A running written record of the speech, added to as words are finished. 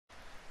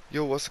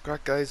Yo, what's the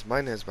crack, guys?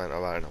 My name is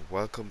mentalmartin, and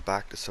welcome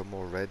back to some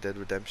more Red Dead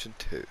Redemption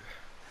 2.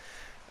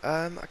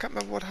 I can't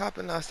remember what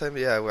happened last time.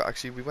 Yeah,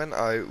 we went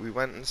out, we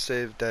went and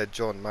saved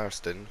John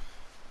Marston,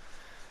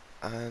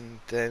 and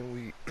then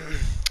we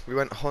we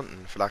went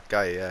hunting for that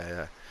guy.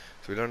 Yeah.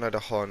 So we learned how to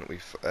hunt. We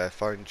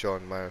found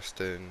John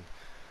Marston,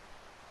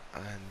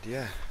 and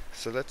yeah.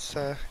 So let's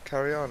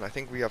carry on. I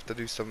think we have to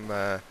do some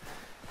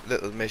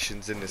little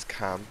missions in this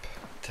camp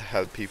to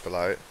help people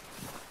out.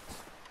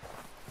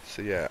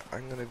 So yeah,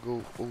 I'm gonna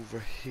go over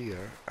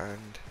here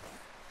and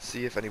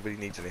see if anybody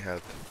needs any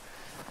help.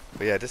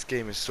 But yeah, this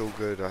game is so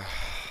good. Man,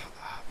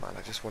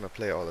 I just want to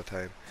play it all the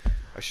time.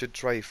 I should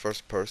try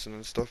first person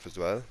and stuff as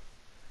well.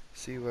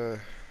 See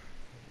where,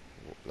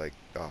 like,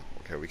 oh,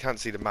 okay, we can't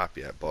see the map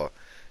yet, but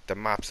the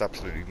map's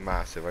absolutely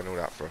massive. I know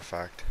that for a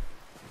fact.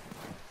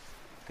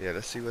 But yeah,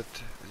 let's see what,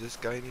 does this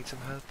guy need some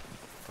help?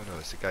 Oh no,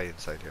 it's a guy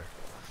inside here.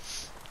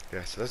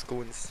 Yeah, so let's go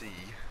and see.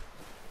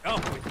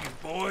 Up with you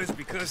boys,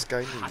 because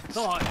I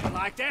thought you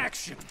liked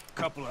action.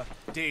 Couple of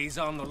days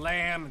on the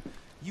lam, and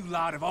you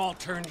lot have all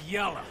turned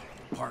yellow.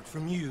 Apart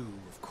from you,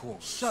 of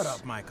course. Shut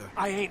up, Micah.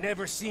 I ain't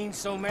never seen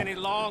so many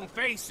long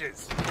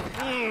faces.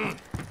 I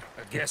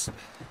guess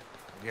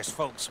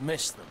folks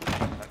miss them.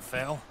 That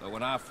fell. But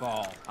when I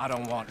fall, I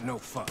don't want no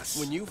fuss.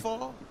 When you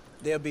fall,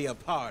 there'll be a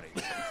party.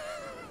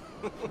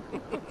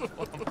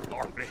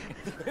 Party?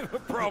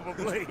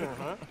 Probably.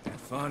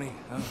 That funny,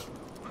 huh?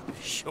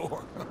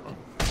 Sure.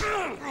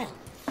 I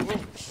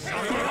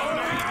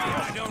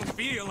don't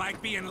feel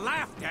like being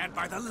laughed at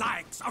by the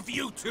likes of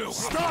you two.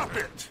 Stop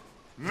it!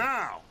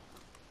 Now!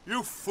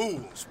 You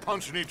fools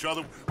punching each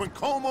other when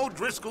Colm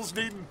O'Driscoll's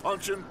needing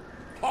punching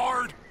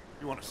hard.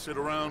 You want to sit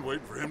around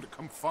waiting for him to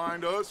come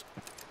find us?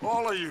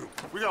 All of you,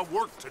 we got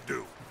work to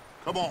do.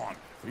 Come on.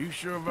 Are you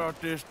sure about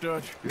this,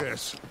 Dutch?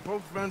 Yes.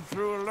 Folks been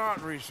through a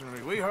lot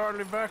recently. We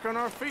hardly back on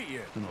our feet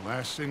yet. And the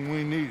last thing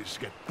we need is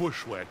to get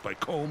bushwhacked by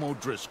Colm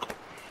O'Driscoll.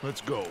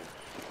 Let's go.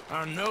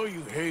 I know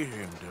you hate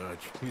him, Dutch.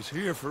 He's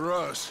here for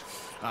us.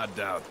 I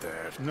doubt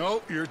that.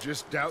 No, you're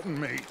just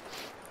doubting me.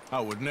 I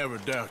would never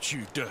doubt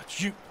you,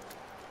 Dutch.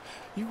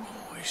 You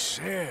always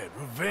said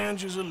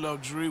revenge is a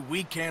luxury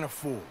we can't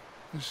afford.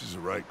 This is the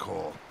right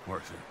call,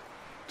 Arthur.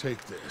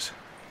 Take this.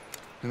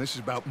 And this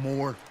is about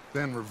more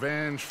than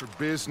revenge for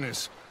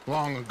business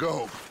long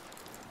ago.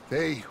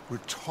 They were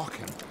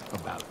talking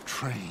about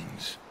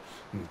trains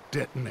and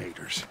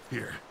detonators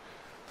here.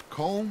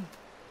 Colm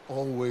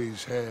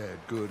always had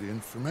good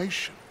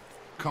information.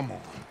 Come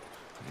on.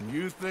 And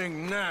you think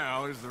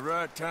now is the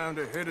right time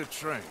to hit a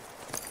train?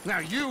 Now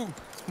you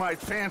might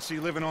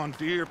fancy living on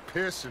deer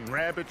piss and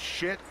rabbit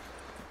shit.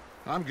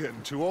 I'm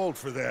getting too old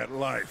for that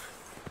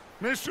life.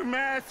 Mr.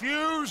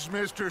 Matthews,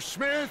 Mr.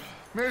 Smith,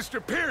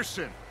 Mr.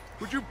 Pearson,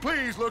 would you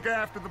please look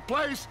after the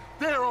place?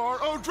 There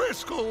are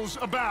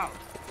O'Driscolls about.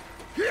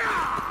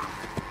 Yeah!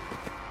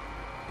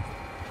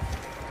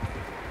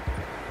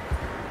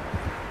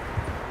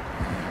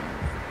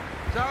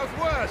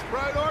 Southwest,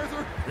 right,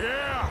 Arthur?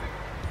 Yeah.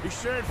 He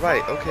said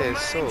Right, follow okay, the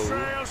main so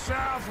trail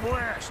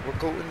southwest. we're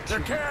going They're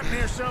camped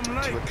near some to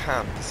lake. a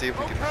camp to see if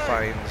we can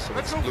find some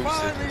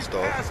explosives and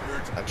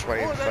stuff, and try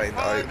and find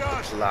out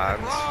the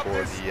plans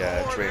for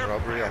the train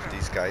robbery of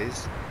these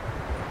guys.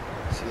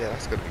 So yeah,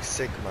 that's gonna be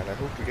sick, man. I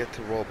hope we get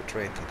to rob a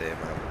train today,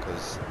 man,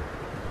 because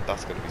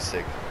that's gonna be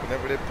sick.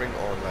 Whenever they bring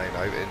online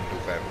out in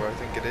November, I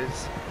think it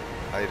is,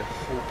 I'd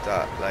hope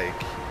that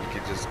like we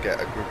could just get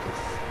a group of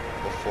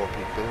 4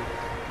 people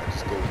and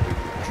just go do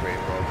train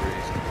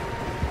robberies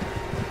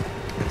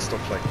and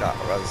stuff like that.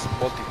 Whereas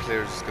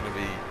multiplayer is going to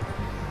be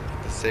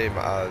the same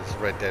as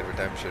Red Dead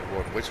Redemption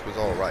 1, which was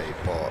alright,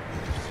 but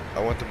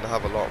I want them to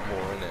have a lot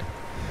more in it.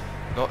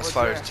 Not as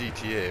far as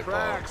GTA,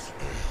 Tracks.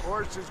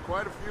 Horses,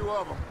 quite a few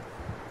of them.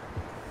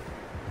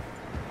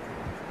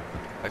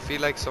 but I feel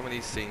like some of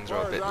these things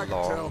are a bit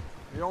long,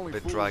 a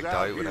bit dragged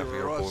out whenever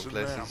you're going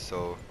places,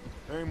 so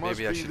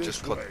maybe I should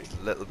just cut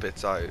little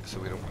bits out so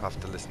we don't have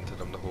to listen to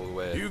them the whole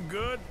way. You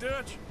good,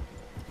 Dutch?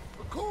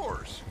 Of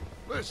course.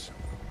 Listen,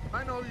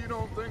 I know you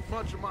don't think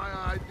much of my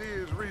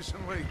ideas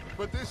recently,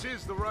 but this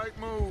is the right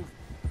move.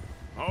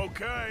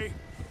 Okay.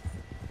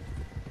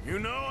 You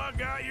know I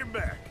got your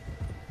back.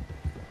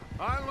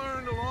 I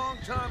learned a long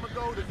time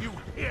ago that you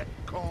hit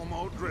Colm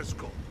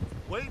O'Driscoll.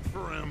 Wait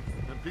for him,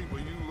 and people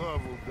you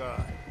love will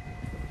die.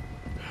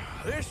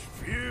 This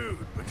feud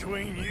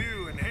between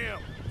you and him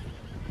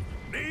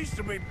needs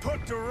to be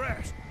put to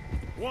rest,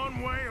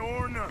 one way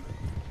or another.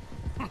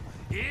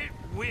 It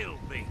will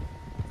be.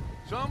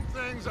 Some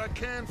things I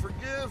can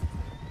forgive,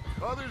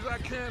 others I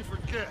can't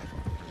forget.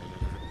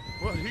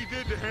 What he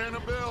did to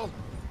Annabelle,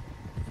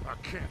 I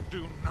can't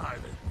do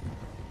neither.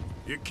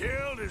 You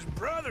killed his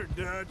brother,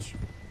 Dutch.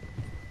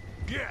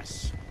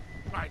 Yes,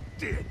 I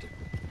did.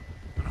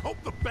 And I hope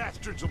the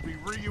bastards will be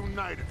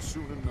reunited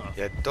soon enough.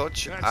 Yeah,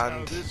 Dutch That's how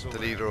and this'll the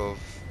end. leader of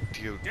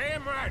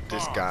Damn right,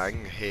 this boss.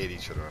 gang hate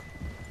each other.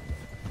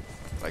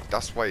 Like,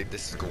 that's why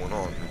this is going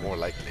on, more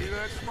likely. See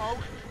that smoke?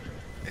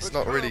 It's Let's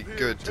not come really up here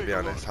good, and to take be a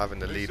honest, look. having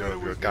the They leader said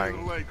of it your was near the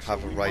gang lake, so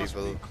have a we must be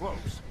rival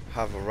close.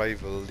 have a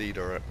rival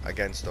leader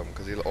against them,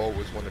 because he'll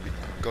always want to be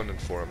gunning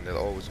for him. They'll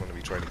always want to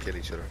be trying to kill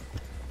each other.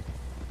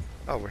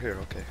 Oh, we're here.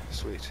 Okay,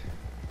 sweet.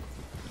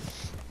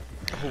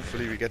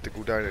 Hopefully we get to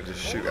go down and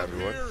just shoot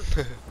everyone.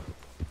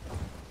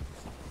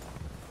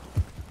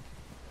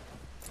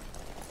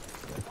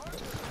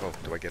 Oh,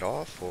 do I get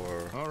off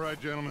or? All right,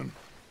 gentlemen.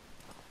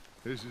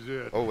 This is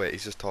it. Oh wait,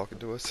 he's just talking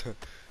to us.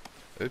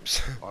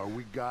 Oops. Are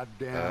we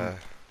goddamn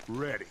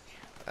ready?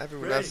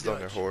 Everyone Ready, else is on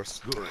their Dutch. horse.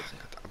 Good.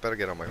 I better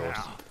get on my horse.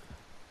 Now,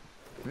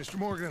 Mr.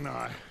 Morgan and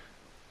I,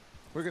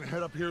 we're gonna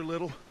head up here a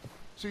little,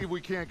 see if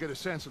we can't get a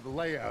sense of the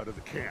layout of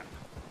the camp.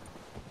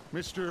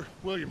 Mr.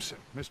 Williamson,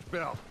 Mr.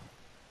 Bell,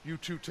 you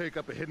two take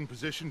up a hidden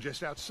position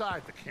just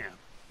outside the camp.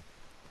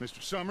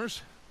 Mr.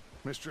 Summers,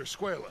 Mr.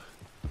 Escuela,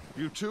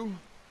 you two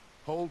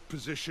hold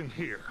position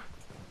here.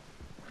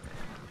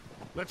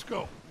 Let's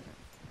go.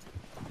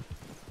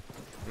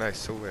 Nice.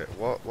 So wait,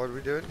 what are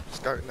we doing?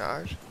 Scouting it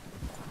out.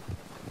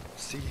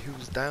 See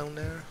who's down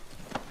there.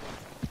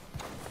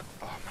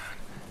 Oh man,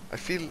 I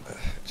feel. Do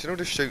you know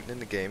the shooting in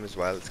the game as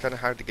well? It's kind of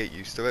hard to get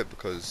used to it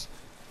because.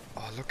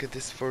 Oh, look at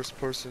this first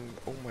person.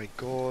 Oh my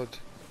god.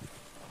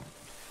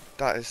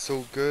 That is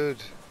so good.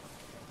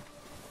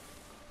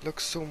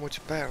 Looks so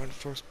much better in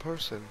first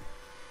person.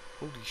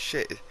 Holy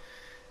shit.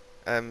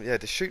 Yeah,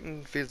 the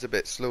shooting feels a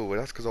bit slow, but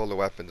that's because all the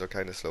weapons are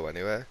kind of slow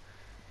anyway.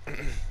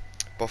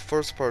 But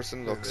first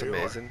person looks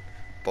amazing,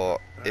 but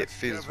it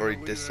feels very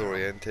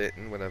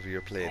disorientating whenever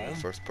you're playing in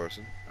first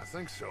person. I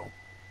think so.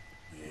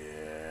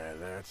 Yeah,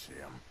 that's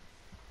him.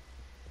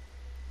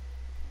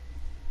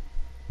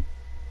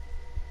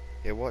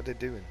 Yeah, what are they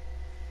doing?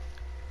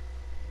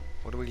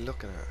 What are we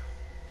looking at?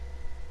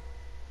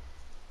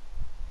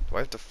 Do I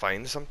have to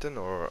find something,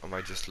 or am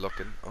I just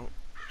looking? Oh,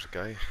 there's a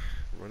guy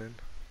running.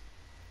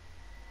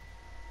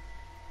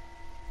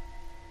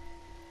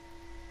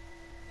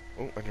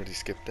 Oh, I nearly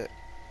skipped it.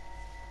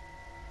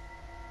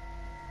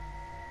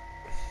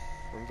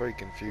 I'm very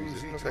confused.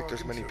 Who's It he doesn't look like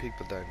there's talking many to?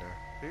 people down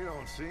there. He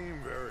don't seem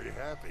very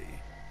happy.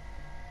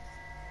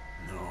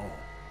 No.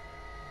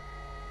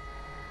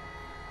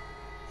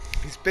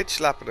 He's bitch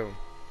slapping him.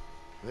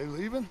 They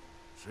leaving?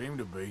 Seem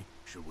to be.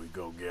 Should we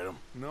go get him?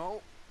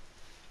 No.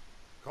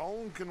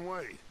 Colin can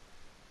wait.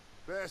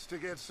 Best to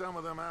get some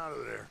of them out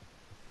of there.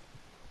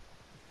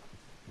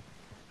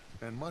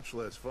 And much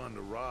less fun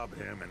to rob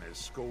him and his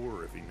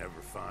score if he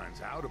never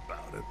finds out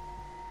about it.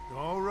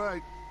 All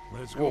right,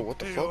 let's go. Whoa, what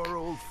the pay fuck? our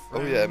old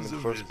Oh yeah, I'm friends in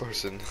a first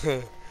visit.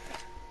 person.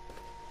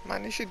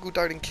 Man, you should go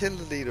down and kill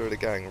the leader of the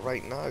gang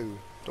right now.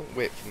 Don't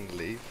wait for him to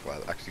leave.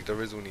 Well, actually, there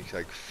is only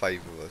like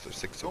 5 of us or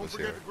 6 of Don't us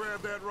forget here. to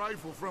grab that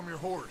rifle from your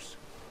horse.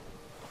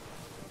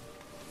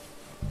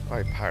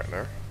 My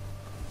partner.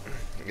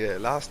 Yeah,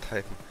 last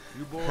time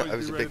You boys I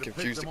was be a ready bit to pick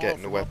confused them at getting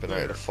off the from up weapon out of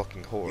there. the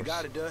fucking horse. You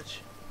got it, Dutch.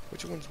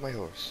 Which one's my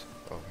horse?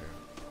 Oh,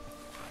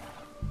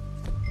 here.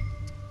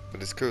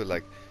 But it's cool,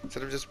 like,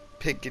 instead of just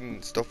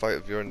picking stuff out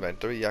of your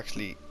inventory, you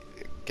actually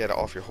get it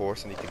off your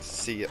horse and you can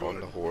see it on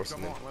the horse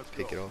and then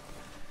pick it up.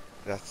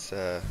 That's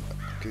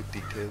good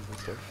details and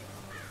stuff.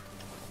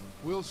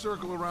 We'll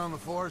circle around the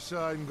far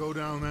side and go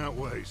down that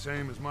way,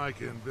 same as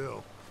Micah and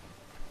Bill.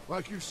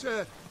 Like you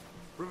said,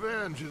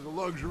 revenge is a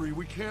luxury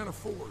we can't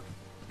afford.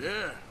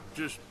 Yeah,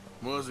 just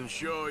wasn't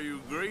sure you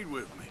agreed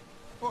with me.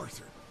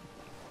 Arthur.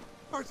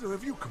 Arthur,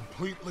 have you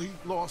completely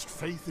lost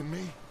faith in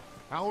me?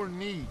 Our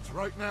needs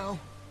right now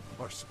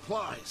are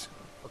supplies,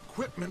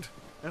 equipment,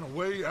 and a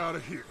way out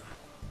of here.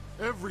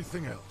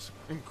 Everything else,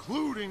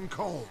 including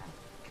Colm,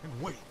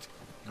 can wait.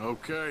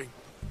 Okay.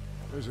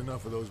 There's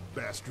enough of those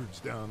bastards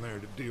down there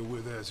to deal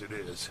with as it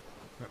is.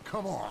 Now,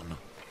 come on.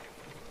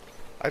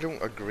 I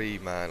don't agree,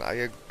 man.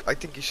 I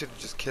think you should have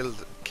just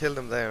killed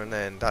them there and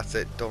then. That's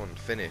it, done,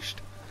 finished.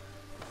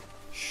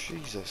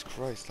 Jesus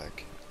Christ,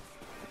 like.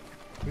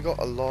 We got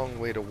a long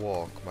way to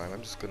walk, man.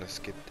 I'm just gonna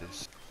skip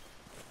this.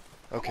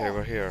 Okay,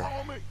 we're here.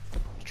 Follow me.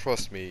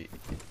 Trust me,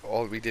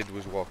 all we did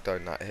was walk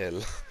down that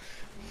hill.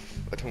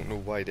 I don't know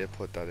why they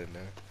put that in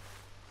there.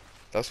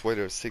 That's why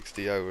there's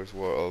 60 hours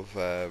worth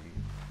of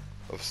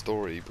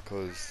story,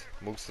 because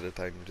most of the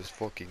time you're just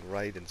fucking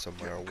riding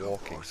somewhere or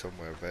walking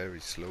somewhere very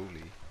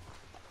slowly.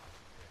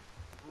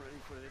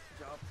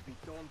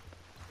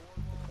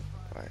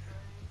 Right.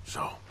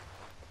 So,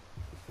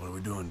 what are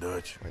we doing,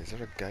 Dutch? Wait, is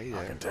there a guy there?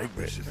 I can take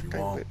this Is if there a you guy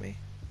want. with me?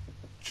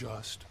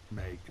 Just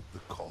make the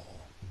call.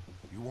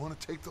 You want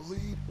to take the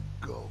lead?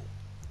 Go.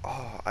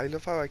 Oh, I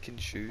love how I can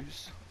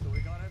choose. So we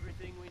got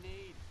everything we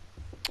need.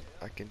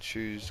 I can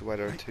choose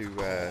whether to,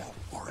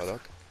 oh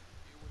look,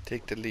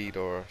 take the lead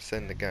or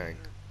send the gang.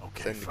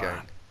 Okay, Send the fine.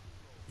 gang.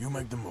 You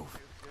make the move.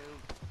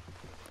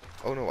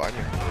 Oh no, I'm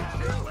in.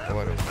 Oh,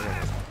 I know.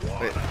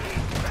 Wait.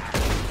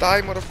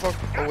 Die,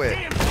 motherfucker. Oh,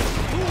 wait.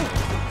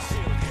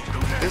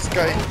 This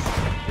guy.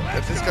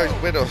 If this guy's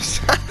with us.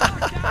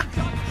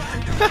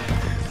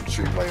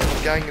 Shoot my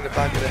own gang in the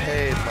back of the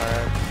head,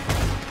 man.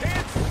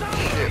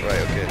 Shit,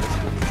 right, okay, let's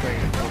go and try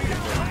and fucking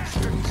run these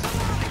fools.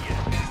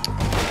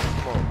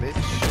 Come on,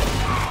 bitch.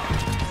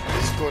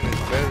 This gun is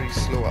very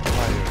slow at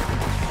firing.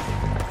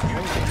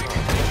 How is it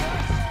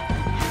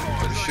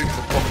not? Just shoot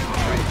the fucking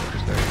tree.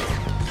 There you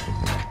go.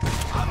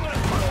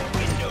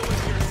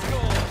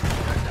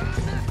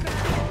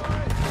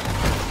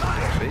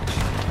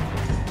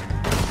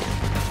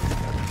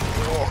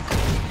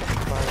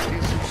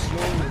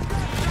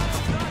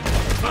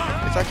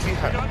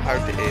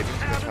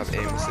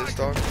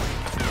 done.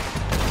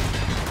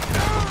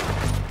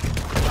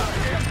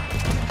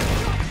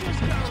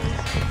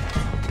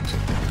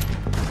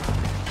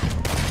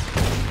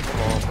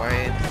 Come on,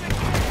 man.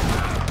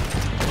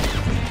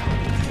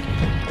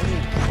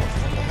 Oh, what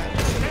the hell?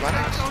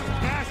 Cinematics?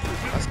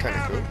 That's kind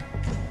of cool.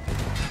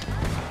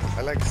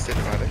 I like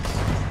cinematics.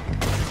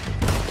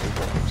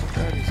 Look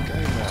at these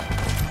guys are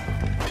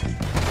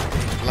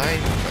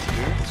blind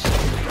dudes.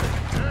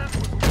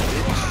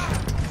 Bitch.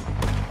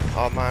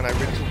 Oh man, I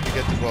really hope we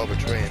get to rob a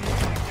train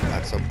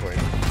at some point.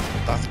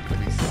 That's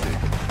gonna be sick.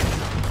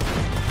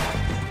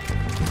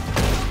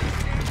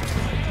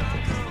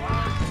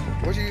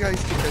 What do you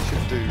guys think I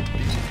should do?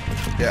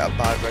 Get a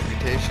bad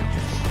reputation?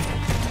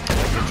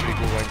 Like literally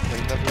go around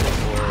killing everyone,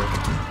 or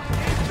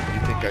do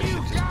you think I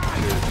should just be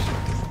good?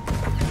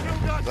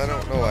 'Cause I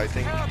don't know, I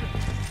think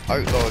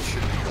outlaws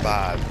shouldn't be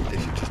bad, they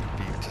should just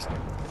be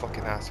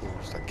fucking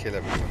assholes that kill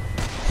everyone.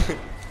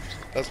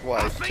 That's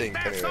what I think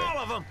anyway. All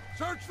of them.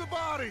 Search the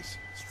bodies.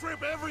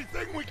 Strip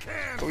everything we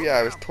can. Oh yeah,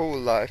 I was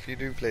told that if you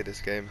do play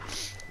this game,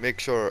 make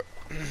sure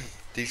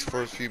these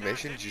first few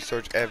missions you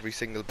search every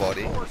single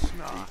body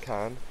that you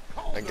can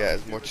and get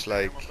as much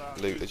like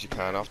loot as you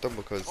can off them,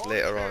 because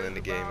later on in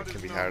the game it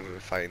can be harder to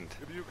find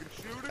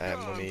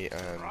money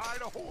and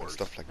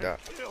stuff like that.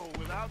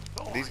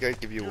 These guys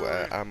give you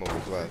ammo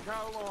as well.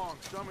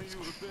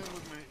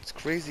 It's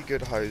crazy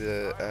good how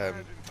they've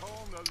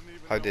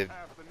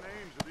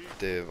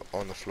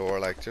on the floor,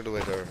 like, you know, the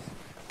way they're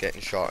getting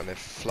shot and they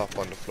flop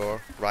on the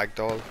floor,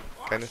 ragdoll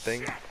kind of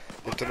thing.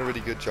 They've done a really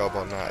good job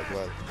on that as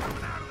well.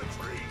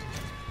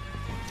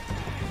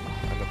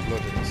 And the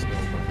blood in the snow,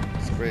 man.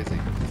 It's crazy.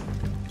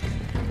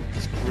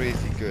 It's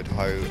crazy good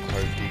how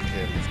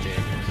detailed this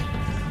game is.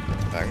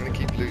 I'm gonna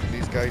keep looting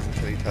these guys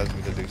until he tells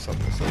me to do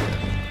something. So yeah.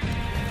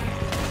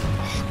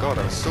 Oh god,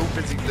 I was so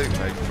busy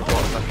looting I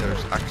forgot that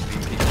there's actually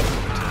people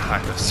coming to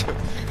attack us.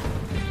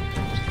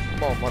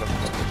 Come on,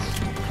 motherfuckers.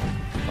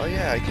 Oh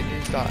yeah, I can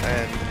use that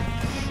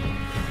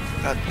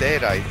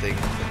dead eye thing.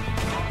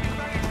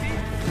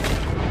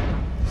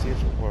 See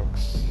if it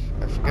works.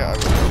 I forget how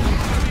it works.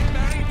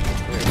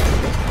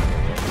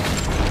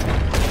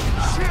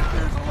 Shit,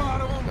 there's a lot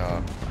of them.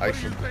 No, I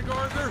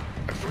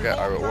forget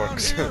how it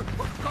works.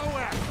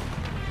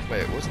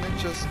 Wait, wasn't it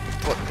just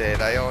put dead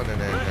eye on and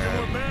then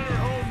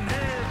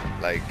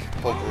like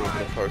hover over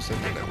the person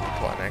and then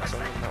put an X on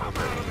them? That was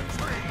it, wasn't it?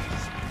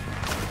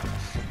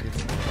 Fucking,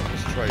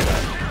 let's try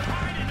that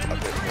a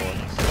bit more.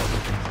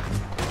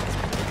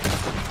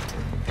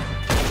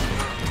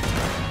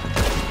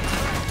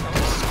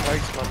 Jesus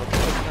Christ, man, we're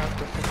looking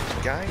after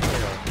fucking guy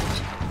here.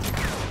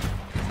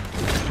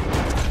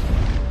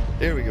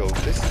 Here we go,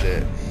 this is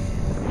it.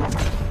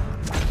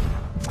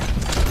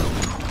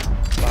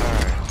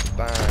 Bang,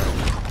 bang.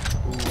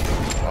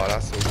 Ooh, oh,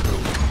 that's so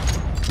cool.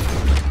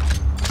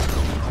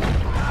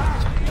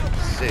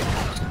 Sick.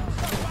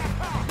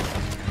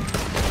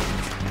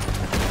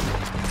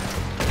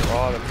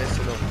 Oh, I'm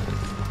missing them.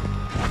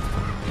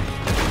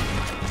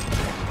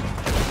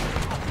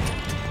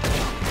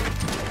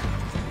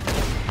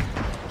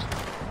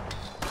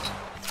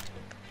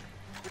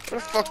 Where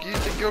the fuck do you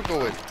think you're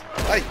going?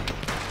 Hey!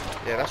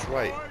 Yeah, that's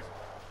right.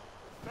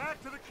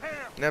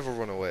 Never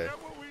run away.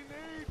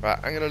 Right,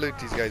 I'm gonna loot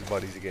these guys'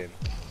 bodies again.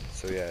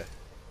 So yeah.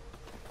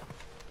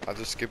 I'll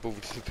just skip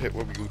over to the pit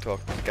where we go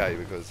talk to the guy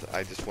because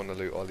I just want to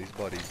loot all these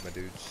bodies, my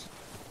dudes.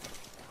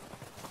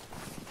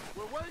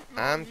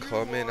 I'm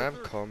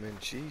coming,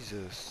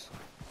 Jesus.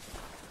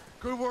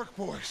 Good work,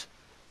 boys.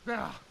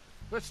 Now,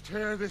 let's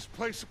tear this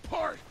place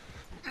apart.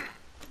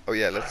 Oh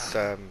yeah, let's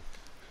oh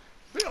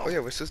yeah,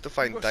 we're supposed to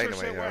find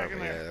dynamite here, aren't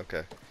we? Yeah,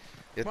 okay.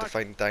 You have to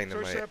find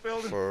dynamite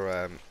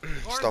for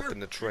stopping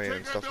the train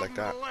and stuff like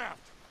that.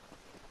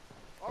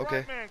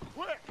 Okay. Man,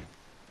 quick!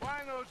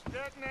 Find those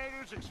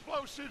detonators,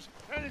 explosives,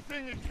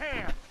 anything you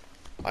can.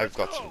 I've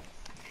got some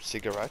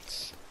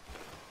cigarettes,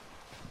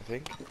 I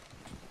think.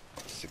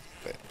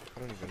 Wait, I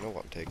don't even know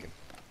what I'm taking.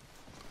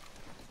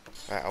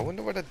 Right, I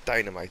wonder where the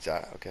dynamite's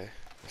at. Okay,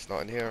 it's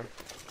not in here.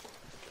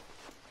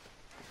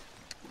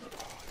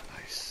 Oh,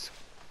 nice.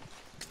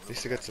 At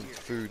least I got some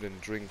food and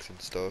drinks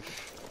and stuff.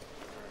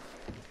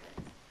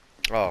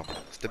 Oh,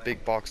 it's the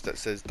big box that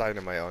says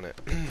dynamite on it.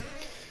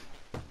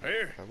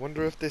 Here. I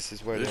wonder if this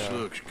is where This they are.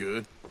 looks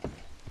good.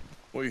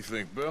 What do you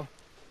think, Bill?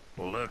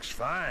 Well, looks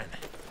fine.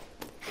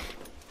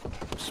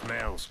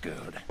 Smells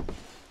good.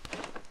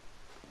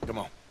 Come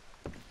on.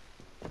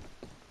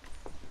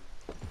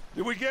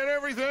 Did we get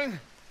everything?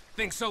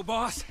 Think so,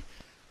 boss?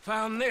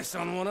 Found this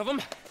on one of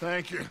them.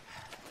 Thank you.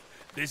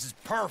 This is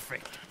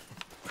perfect.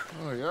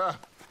 Oh, yeah?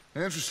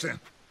 Interesting.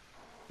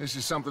 This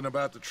is something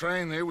about the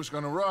train they was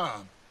gonna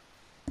rob.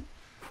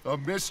 A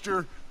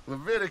Mr.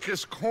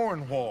 Leviticus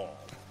Cornwall.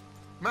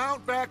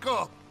 Mount back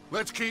up.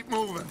 Let's keep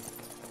moving.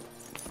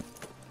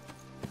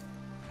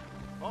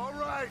 All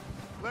right,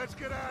 let's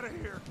get out of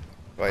here.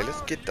 Right,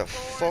 let's get the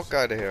fuck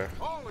out of here.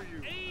 All of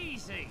you.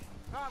 Easy.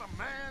 Not a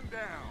man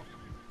down.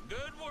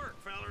 Good work,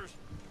 fellers.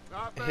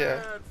 Not bad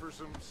Yeah. for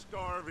some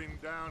starving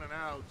down and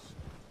outs.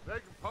 They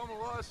can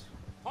pummel us,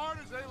 hard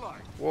as they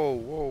like. Whoa,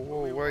 whoa,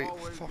 whoa, We will wait.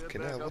 always get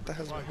Fucking back hell, up what the and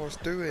hell's my fight. horse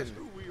That's doing?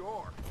 who we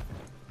are.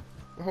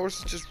 My horse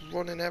is just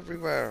running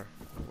everywhere.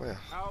 Well,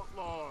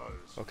 Outlaws.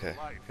 for okay,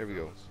 life, here we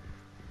go. fellas.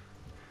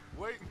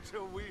 Wait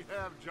until we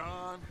have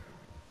John,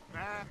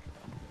 Mac,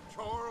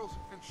 Charles,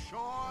 and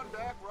Sean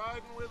back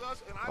riding with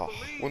us, and I Oh,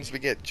 believe... once we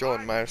get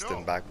John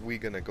Marston back, we're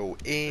gonna go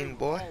they in, will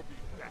boy. all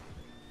be back.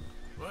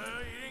 Well,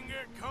 you didn't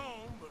get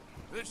Combe, but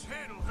this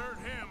head'll hurt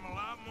him a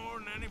lot more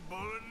than any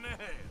bullet in the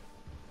head.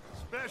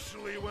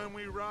 Especially when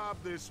we rob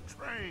this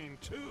train,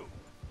 too.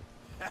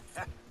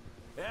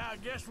 Yeah, I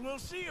guess we'll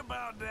see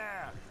about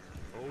that.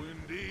 Oh,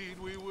 indeed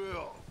we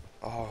will.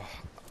 Oh,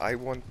 I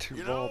want to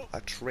You rob know,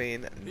 a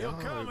train He'll now,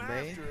 come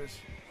man. after us.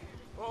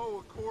 Oh,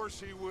 of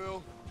course he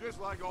will, just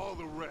like all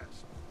the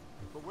rest.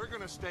 But we're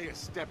gonna stay a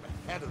step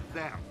ahead of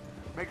them.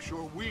 Make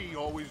sure we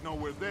always know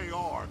where they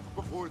are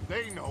before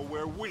they know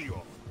where we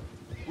are.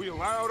 We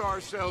allowed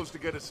ourselves to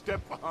get a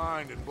step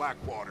behind in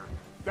Blackwater.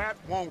 That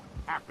won't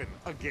happen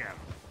again.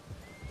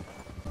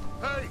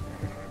 Hey,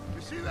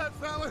 you see that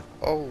fella?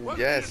 Oh, Wasn't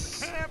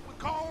yes. he at the camp with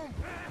Combe?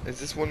 Is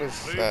this one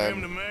of Leave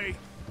him to me.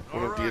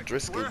 one of the All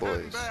O'Driscoll we're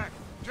heading boys? back.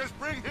 Just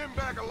bring him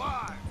back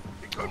alive.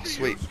 He could Oh, be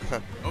sweet.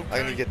 useful. I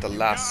only get the you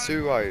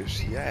lasso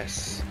out.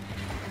 Yes.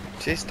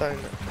 Chase down.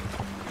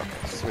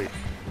 Okay, sweet.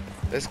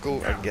 Let's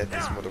go and get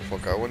this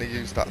motherfucker. I want to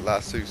use that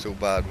lasso so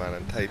bad, man,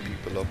 and tie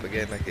people up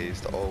again like I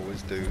used to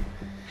always do.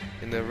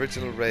 In the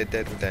original Red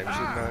Dead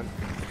Redemption, man,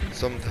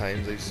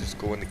 sometimes I used to just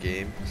go in the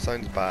game.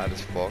 Sounds bad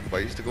as fuck, but I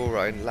used to go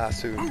around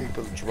lassoing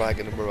people,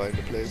 dragging them around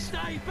the place,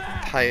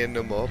 tying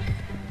them up,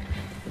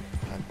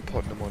 and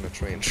putting them on a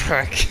train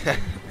track.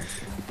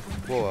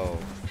 Whoa,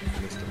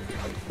 missed him.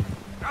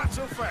 Not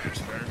so fast,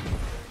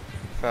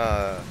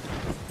 sir.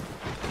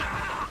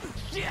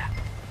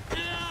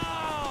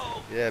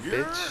 No! Yeah,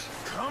 You're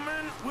bitch.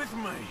 coming with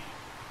me.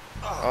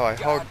 Oh, I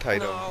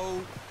hog-tied him.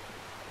 No.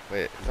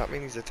 Wait, does that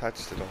mean he's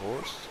attached to the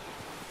horse?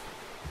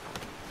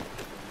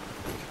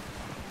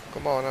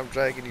 Come on, I'm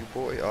dragging you,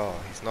 boy. Oh,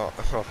 he's not.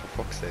 Oh, for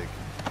fuck's sake.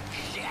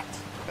 Shit.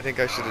 I think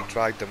I should have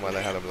dragged him while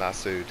I had him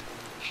lassoed.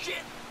 Shit.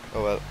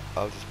 Oh well,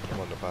 I'll just put him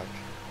on the back.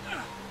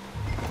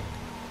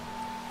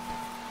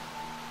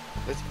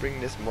 Let's bring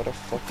this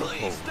motherfucker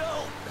Please home.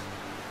 don't.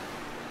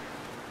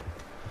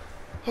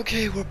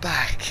 Okay, we're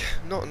back.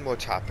 Nothing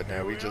much happened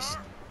now. We just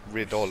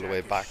rid all the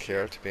way back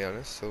here, to be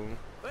honest. So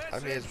I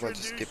may as well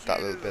just skip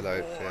that little bit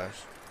out. Yeah.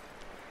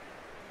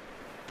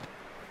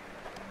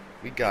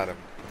 We got him.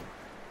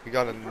 We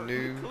got a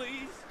new Please.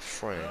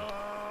 friend.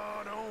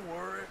 Oh, don't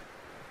worry.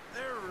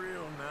 They're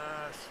real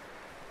nice.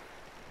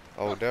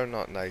 Oh, they're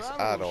not nice Found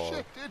a at little all.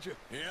 shit, did you?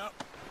 Yep.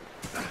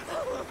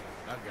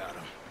 I got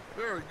him.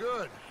 Very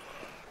good.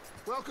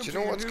 Welcome Do you to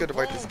know your what's new good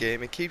about this home.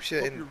 game? It keeps you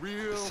Hope in you're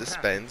real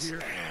suspense.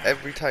 happy here.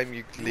 Every time you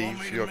You want me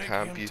leave to your make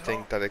camp, him you talk?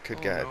 think that it could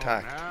Oh, get no,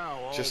 attacked. now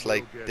all Just we'll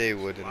like get they is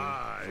would in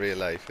lies. real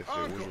life if it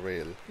was Uncle,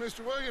 real.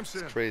 Mr.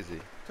 Williamson, It's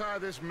crazy. tie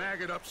this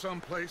maggot up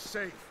someplace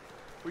safe.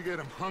 We get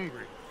him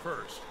hungry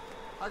first.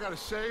 I got a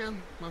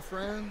saying, my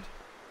friend.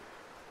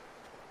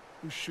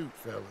 We shoot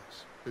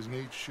fellas as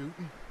need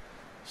shooting,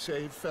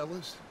 save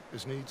fellas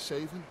as need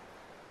saving,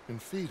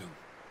 and feed them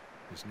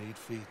as need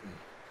feeding.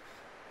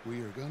 We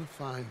are gonna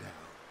find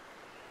out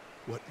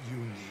what you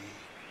need.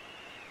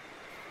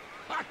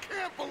 I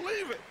can't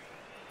believe it!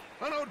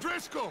 An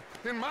O'Driscoll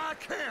in my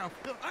camp!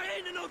 I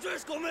ain't an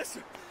O'Driscoll,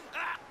 mister.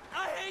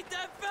 I hate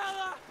that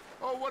fella.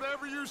 Oh,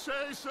 whatever you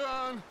say,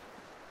 son.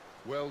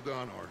 Well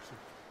done, Arthur.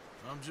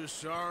 I'm just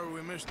sorry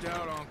we missed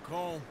out on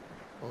Combe.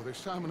 Oh,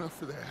 there's time enough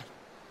for that.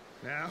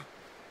 Now,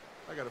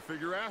 I gotta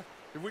figure out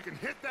if we can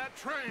hit that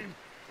train.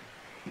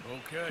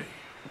 Okay.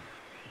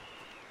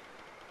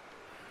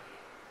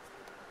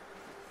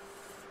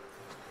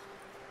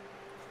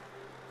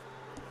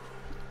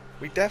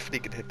 We definitely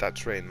can hit that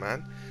train,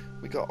 man.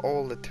 We got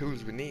all the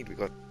tools we need. We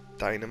got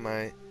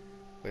dynamite.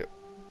 Wait.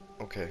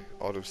 Okay,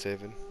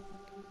 auto-saving.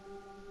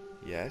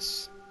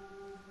 Yes.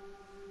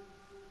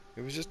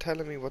 It was just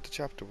telling me what the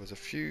chapter was. A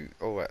few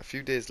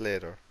days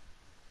later.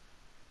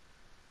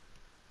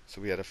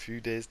 So we had a few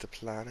days to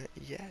plan it.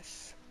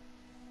 Yes.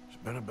 It's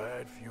been a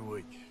bad few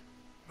weeks,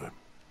 but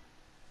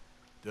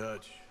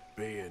Dutch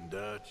being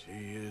Dutch,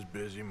 he is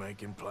busy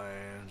making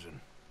plans, and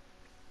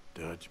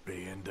Dutch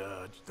being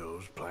Dutch,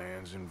 those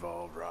plans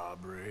involve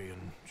robbery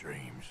and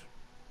dreams.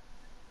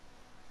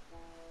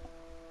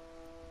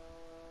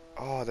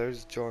 Oh,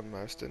 there's John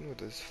Marston with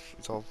his.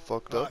 It's all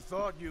fucked I up.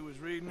 thought you was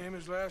reading him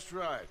his last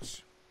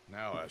rites.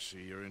 Now I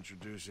see you're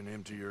introducing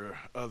him to your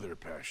other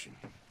passion.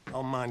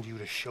 I'll mind you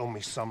to show me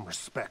some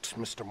respect,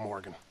 Mr.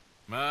 Morgan.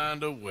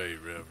 Mind away,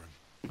 Reverend.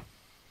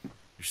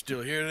 You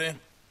still here then?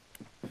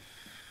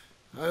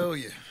 I owe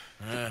you.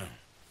 Yeah.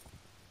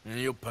 And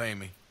you'll pay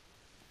me.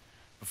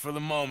 But for the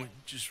moment,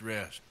 just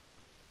rest.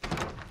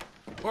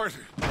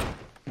 Arthur,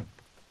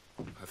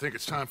 I think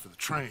it's time for the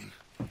train.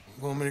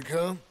 Want me to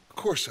come? Of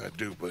course I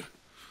do, but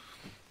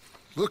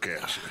look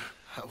at you.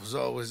 I was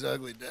always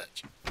ugly,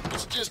 Dutch.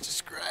 It's just a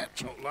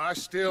scratch. Don't lie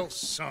still,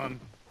 son.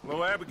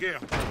 Hello, Abigail.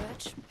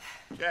 Dutch,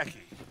 Jackie.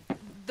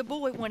 the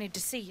boy wanted to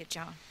see you,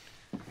 John.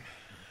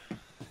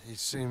 You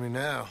see me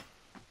now.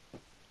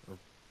 Or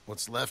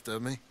what's left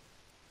of me.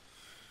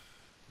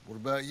 What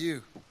about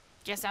you?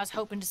 Guess I was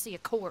hoping to see a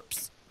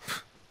corpse.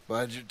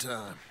 Bide your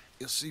time.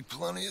 You'll see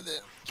plenty of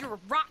them. You're a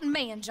rotten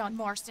man, John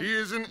Marston. He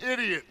is an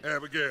idiot,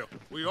 Abigail.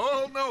 We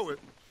all know it.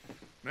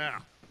 Now,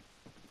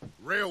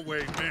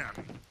 railway men.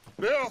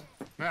 Bill,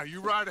 now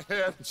you ride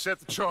ahead and set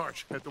the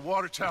charge at the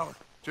water tower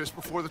just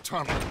before the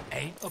tunnel.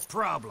 Ain't a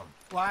problem.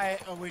 Why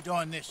are we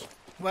doing this?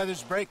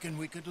 Weather's breaking,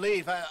 we could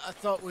leave. I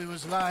thought we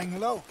was lying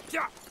low.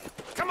 Yeah,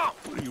 come on.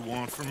 What do you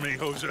want from me,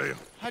 Hosea?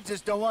 I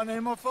just don't want any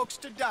more folks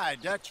to die,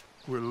 Dutch.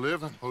 We're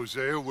living,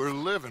 Hosea, we're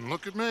living.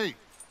 Look at me.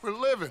 We're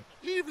living,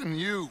 even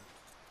you.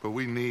 But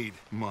we need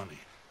money.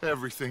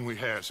 Everything we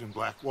has in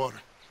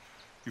Blackwater.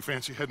 You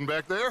fancy heading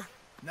back there?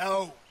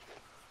 No.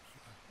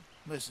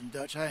 Listen,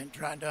 Dutch, I ain't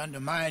trying to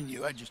undermine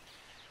you. I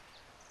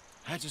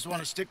just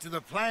want to stick to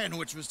the plan,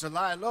 which was to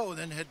lie low,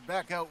 then head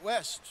back out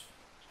west.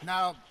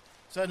 Now,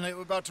 suddenly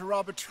we're about to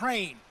rob a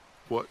train.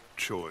 What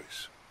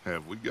choice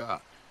have we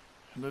got?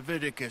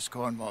 Leviticus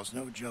Cornwall's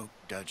no joke,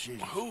 Dutch.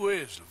 Who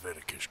is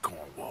Leviticus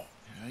Cornwall?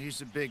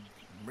 He's a big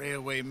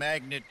railway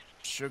magnate,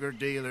 sugar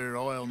dealer,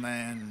 oil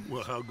man.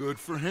 Well, how good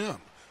for him.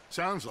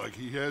 Sounds like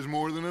he has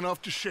more than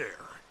enough to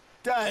share.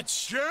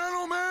 Dutch!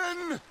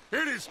 Gentlemen,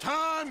 it is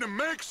time to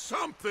make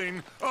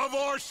something of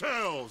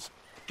ourselves.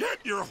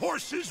 Get your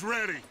horses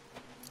ready.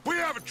 We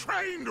have a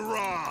train to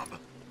rob.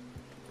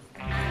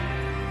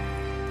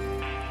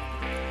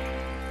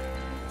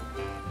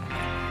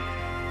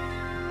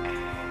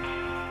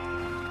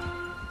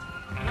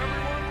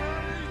 Everyone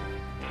ready?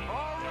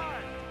 All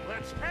right,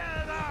 let's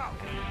head out.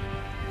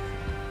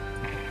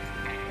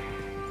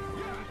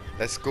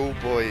 Let's go,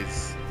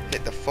 boys.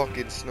 Hit the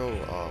fucking snow.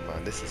 Oh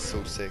man, this is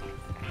so sick.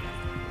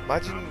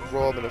 Imagine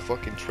robbing a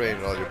fucking train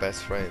with all your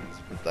best friends.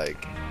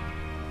 Like,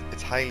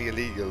 it's highly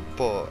illegal,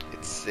 but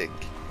it's sick.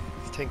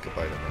 Just think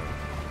about it, man.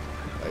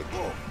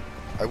 Like,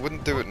 I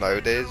wouldn't do it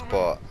nowadays,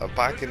 but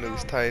back in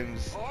those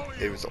times,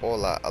 it was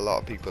all that a lot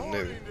of people knew.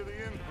 According to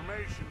the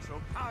information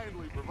so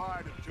kindly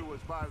provided to us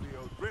by the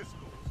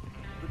O'Driscolls,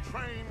 the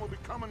train will be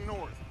coming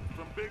north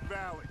from Big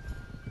Valley.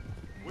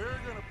 We're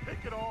gonna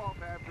pick it off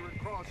after it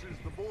crosses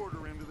the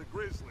border into the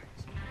Grizzlies.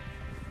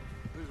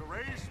 There's a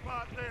raised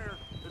spot there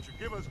that should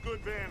give us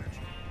good vantage.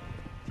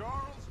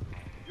 Charles,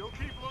 you'll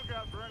keep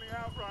lookout for any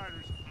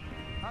outriders.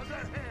 How's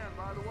that hand,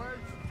 by the way?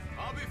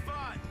 I'll be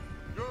fine.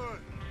 Good.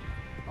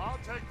 I'll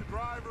take the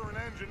driver and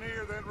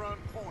engineer, then run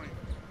point.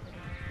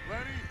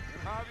 Lenny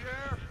and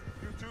Javier,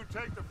 you two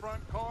take the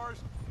front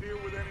cars, deal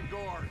with any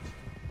guards.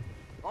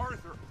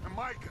 Arthur and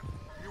Micah,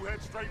 you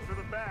head straight for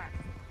the back.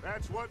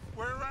 That's what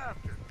we're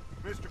after.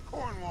 Mr.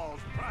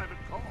 Cornwall's private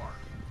car.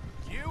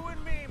 You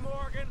and me,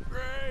 Morgan.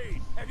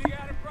 Great. Have you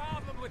got a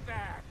problem with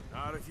that?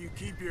 Not if you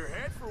keep your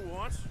head for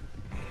once.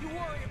 You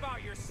worry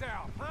about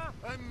yourself, huh?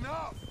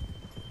 Enough!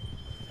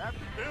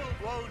 After Bill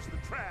blows the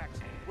tracks,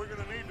 we're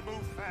gonna need to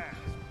move fast.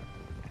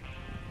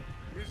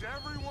 Is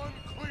everyone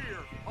clear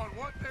on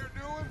what they're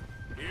doing?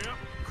 Yep.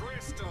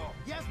 Crystal.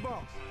 Yes,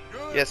 boss.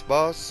 Good. Yes,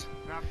 boss.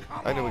 Now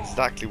come I know on.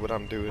 exactly what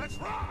I'm doing. Let's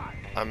ride.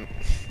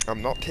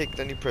 I'm not taking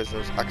any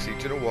prisoners. Actually,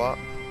 do you know what?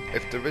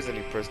 If there is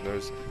any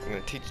prisoners, I'm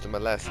gonna teach them a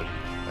lesson.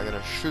 I'm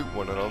gonna shoot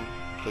one of them,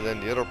 so then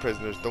the other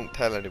prisoners don't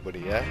tell anybody,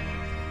 yeah?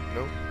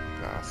 No?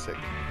 Ah, sick.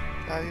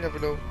 Ah, you never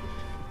know.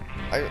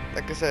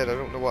 Like I said, I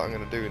don't know what I'm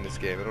gonna do in this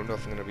game. I don't know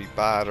if I'm gonna be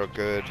bad or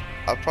good.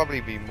 I'll probably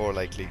be more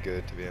likely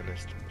good, to be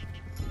honest.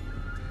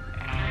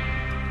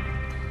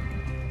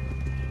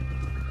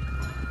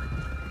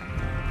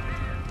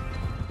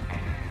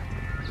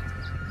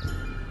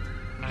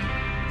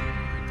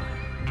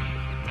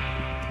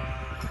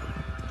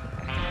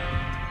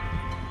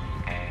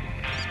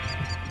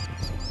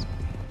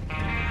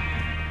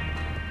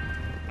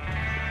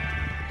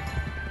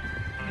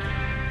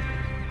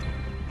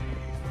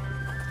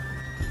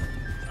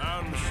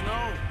 Out in the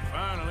snow,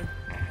 finally.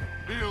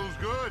 Feels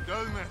good,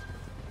 doesn't it?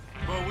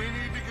 But we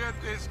need to get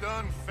this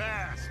done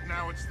fast,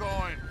 now it's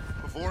thawing,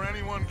 before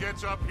anyone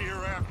gets up here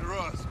after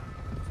us.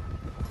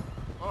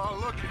 Oh,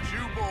 look at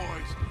you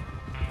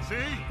boys.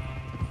 See?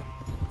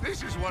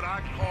 This is what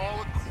I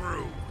call a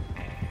crew.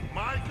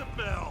 Micah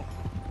Bell,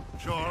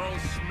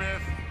 Charles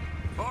Smith,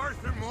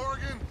 Arthur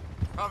Morgan,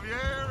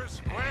 Javier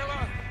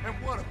Escuela, and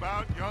what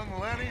about young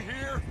Lenny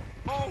here?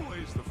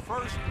 Always the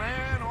first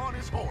man on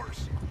his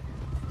horse.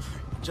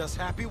 Just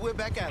happy we're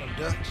back at him,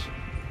 Dutch.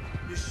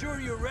 You sure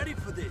you're ready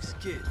for this,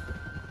 kid?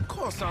 Of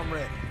course I'm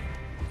ready.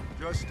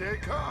 Just stay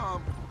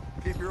calm.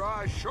 Keep your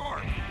eyes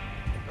sharp.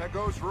 That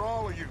goes for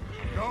all of you.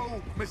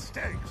 No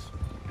mistakes.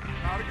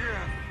 Not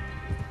again.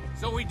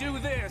 So we do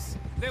this,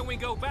 then we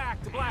go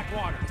back to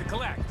Blackwater to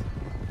collect.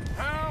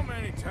 How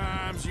many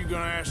times you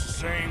gonna ask the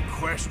same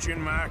question,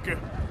 Micah?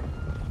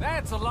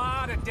 That's a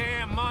lot of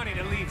damn money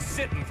to leave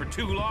sitting for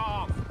too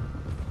long.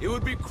 It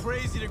would be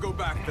crazy to go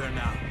back there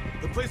now.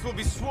 The place will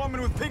be swarming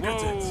with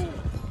Pinkertons. Whoa.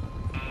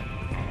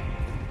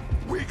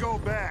 We go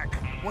back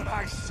when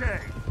I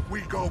say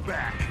we go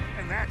back,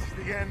 and that's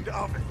the end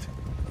of it.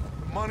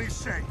 The money's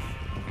safe.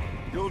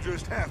 You'll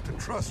just have to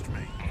trust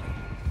me.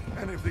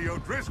 And if the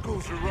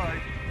O'Driscolls are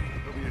right,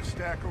 There'll be a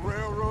stack of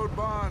railroad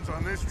bonds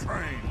on this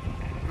train.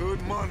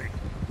 Good money,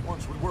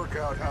 once we work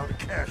out how to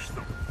cash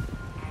them.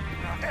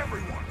 Now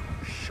everyone,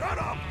 shut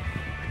up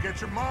and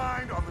get your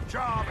mind on the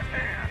job at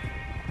hand.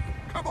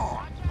 Come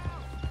on.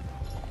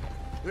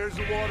 There's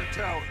the water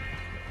tower.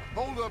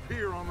 Hold up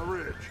here on the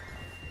ridge.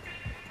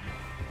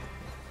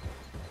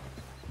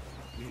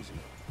 Easy.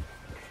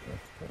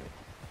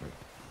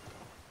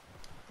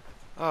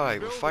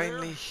 Alright, we're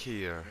finally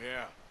here.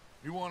 Yeah.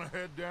 You want to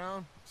head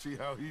down? See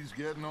how he's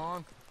getting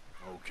on?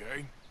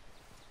 Okay.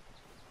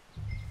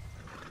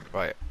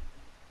 Right.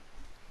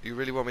 You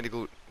really want me to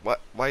go?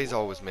 What? Why is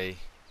always me?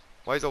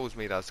 Why is always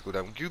me that has to go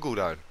down? You go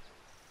down.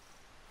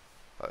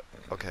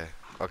 Okay.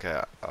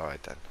 Okay.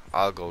 Alright then.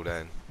 I'll go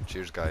then.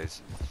 Cheers,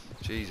 guys.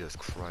 Jesus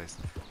Christ.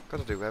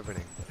 Gotta do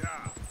everything.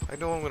 I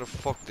know I'm gonna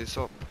fuck this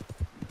up.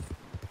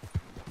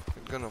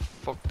 I'm gonna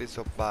fuck this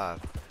up bad.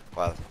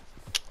 Well,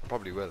 I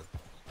probably will.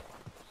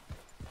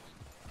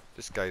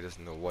 This guy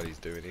doesn't know what he's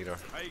doing either.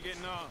 How you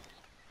getting on?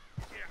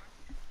 Yeah.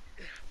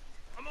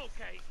 I'm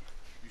okay.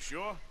 You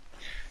sure?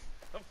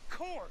 Of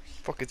course.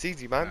 Fuck, it's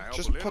easy, man. Can I help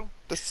Just a put little?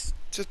 this.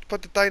 Just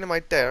put the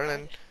dynamite there, and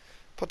then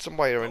put some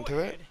wire into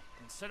it.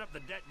 And set up the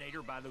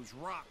detonator by those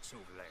rocks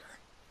over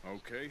there.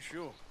 Okay,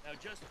 sure. Now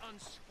just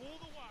unspool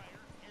the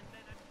wire and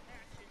then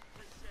attach it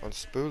to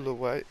Unspool the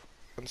wire.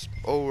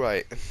 Oh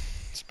right,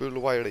 spool the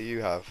wire that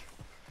you have.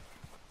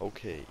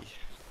 Okay,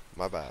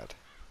 my bad.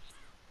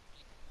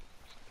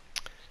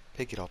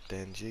 Pick it up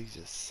then,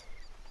 Jesus.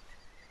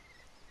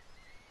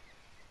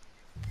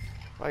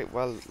 Right,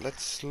 well,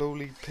 let's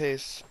slowly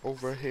pace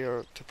over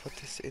here to put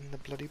this in the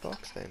bloody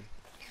box then.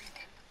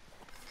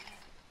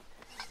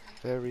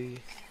 Very,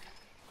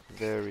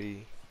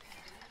 very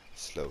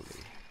slowly.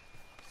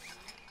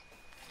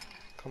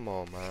 Come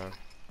on, man.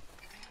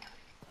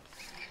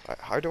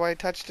 How do I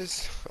attach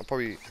this? I'll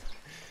probably...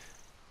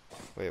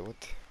 Wait,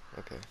 what?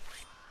 Okay.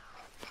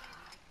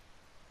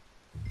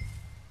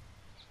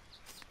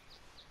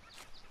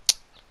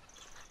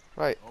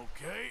 Right.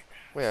 Okay.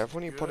 Wait, I've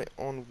only put it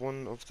on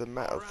one of the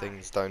metal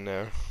things down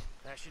there.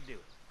 That should do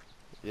it.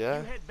 Yeah?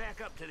 You head back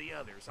up to the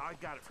others. I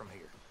got it from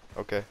here.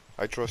 Okay,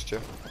 I trust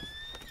you.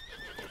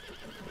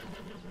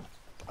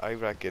 I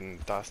reckon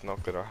that's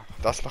not gonna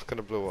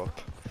blow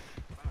up.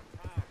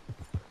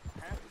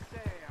 I have to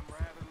say, I'm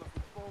rather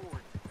looking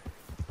forward to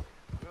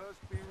it.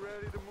 Just be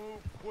ready to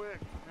move quick,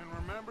 and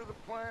remember the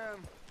plan.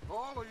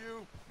 All of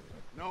you,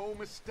 no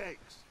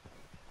mistakes.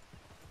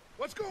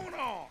 What's going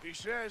on? He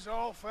says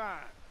all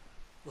fine.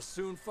 We'll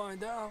soon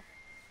find out.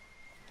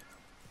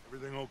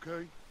 Everything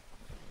okay?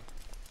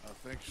 I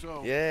think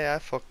so. Yeah, I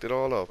fucked it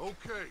all up.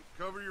 Okay,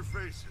 cover your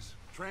faces.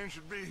 Train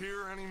should be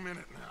here any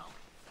minute now.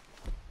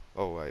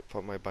 Oh, right,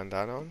 put my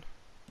bandana on?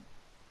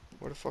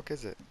 Where the fuck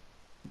is it?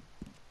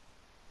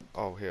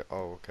 Oh, here.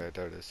 Oh, okay,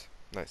 there it is.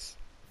 Nice.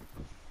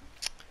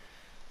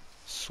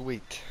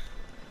 Sweet.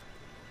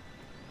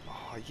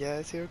 Oh,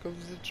 yes, here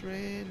comes the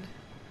train.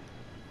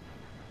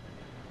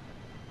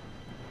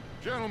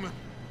 Gentlemen,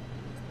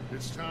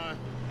 it's time.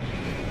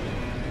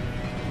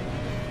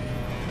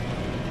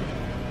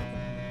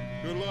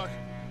 Good luck,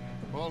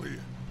 all of you.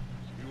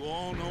 You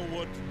all know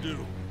what to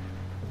do.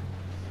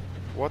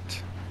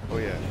 What? Oh,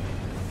 yeah.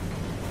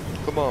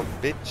 Come on,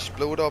 bitch,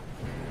 blow it up.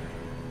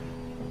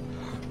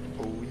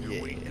 Oh, yeah.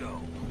 Here we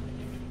go.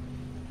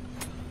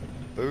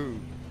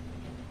 Boom.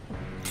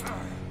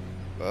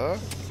 Huh?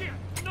 Shit!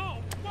 No!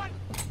 What?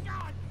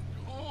 God!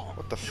 Oh,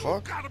 What the you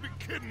fuck? gotta be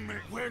kidding me.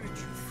 Where did you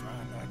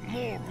find that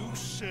moron? You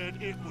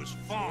said it was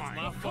fine.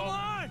 Come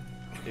on!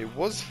 It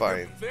was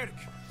fine. Pathetic.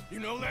 You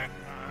know that?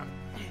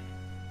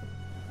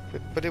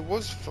 But it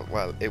was,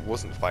 well, it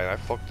wasn't fine. I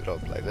fucked it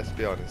up, like, let's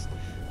be honest.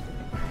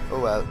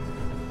 Oh well.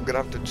 I'm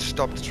gonna have to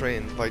stop the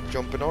train by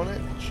jumping on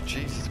it.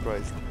 Jesus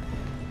Christ.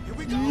 Here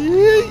we go.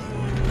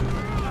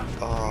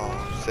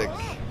 Oh, sick.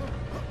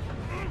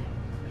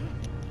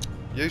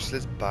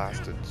 Useless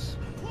bastards.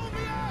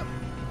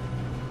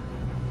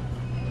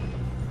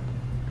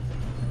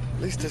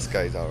 At least this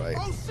guy's alright.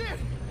 Oh shit!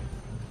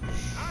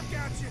 I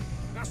got you.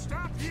 Now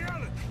stop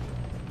yelling.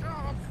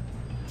 Oh,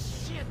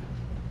 shit.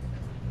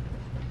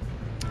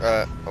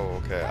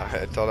 Oh, okay.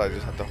 I thought I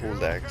just had to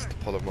hold X to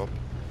pull him up.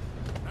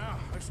 Now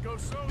let's go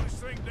slow this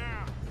thing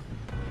down.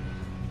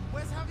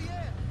 Where's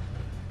Javier?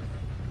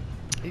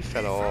 He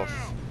fell off.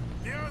 Found.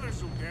 The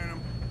others will get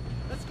him.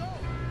 Let's go.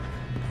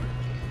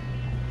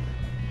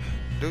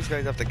 Those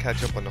guys have to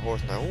catch up on the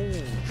horse now. Oh,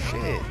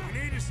 shit.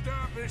 We need to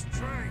stop this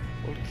train.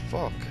 Holy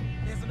fuck.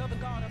 There's another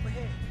guard up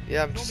ahead.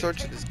 Yeah, I'm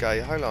searching this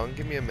guy. How long?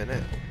 Give me a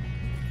minute.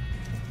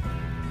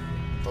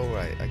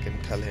 Alright, I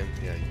can tell him.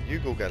 Yeah, you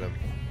go get him.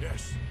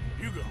 Yes,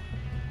 you go.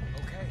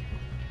 Okay.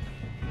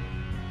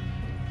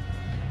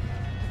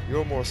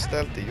 You're more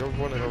stealthy. You're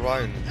running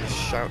around and just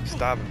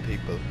stabbing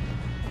people.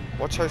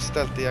 Watch how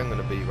stealthy I'm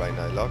gonna be right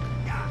now, look.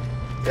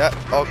 Yeah,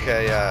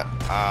 okay, yeah.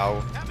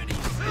 Ow.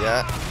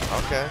 Yeah,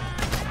 okay.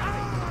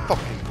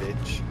 Fucking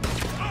bitch.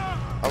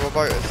 I'm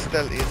about as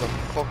stealthy as a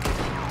fucking...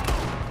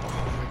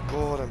 Oh my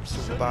god, I'm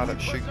so bad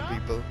at shooting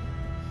people.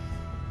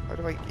 How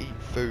do I eat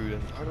food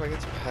and how do I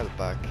get some health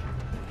back?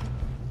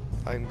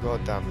 I'm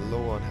goddamn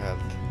low on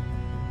health.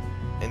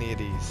 Any of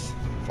these.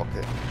 Fuck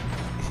it.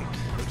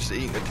 I'm just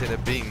eating a tin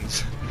of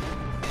beans.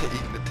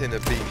 Eating a tin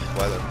of beans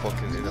while I'm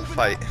fucking in a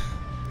fight.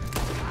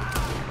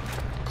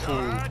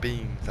 Cold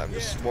beans. I'm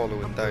just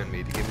swallowing down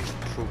me to give me some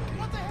protein.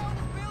 What the hell was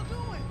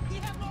Bill doing? He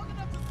had long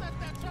enough to set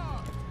that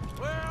charge.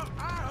 Well,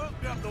 I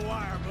hooked up the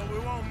wire, but we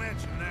won't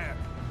mention that.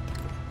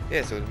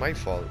 Yeah, so it's my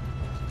fault.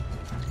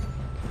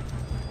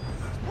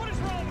 What is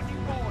wrong with you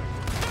boys?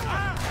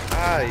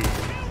 Aye.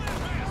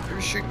 You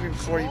were shooting me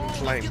before I even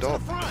climbed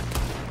up.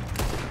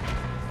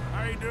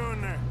 How you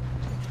doing there?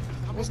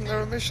 Wasn't there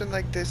a mission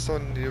like this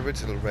on the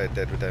original Red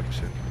Dead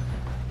Redemption?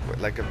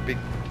 With like a big...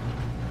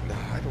 No,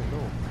 I don't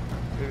know.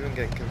 Maybe I'm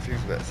getting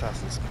confused with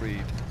Assassin's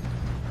Creed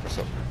or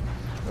something.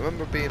 I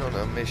remember being on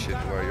a mission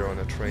where you're on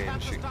a train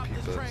shooting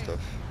people and stuff.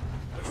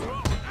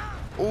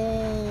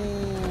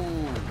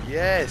 Ooh,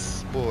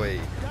 yes, boy.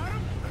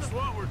 That's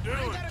what we're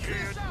doing,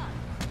 kid.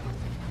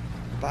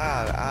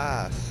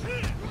 Badass.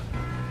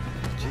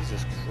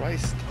 Jesus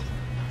Christ.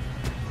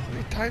 How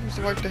many times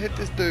do I have to hit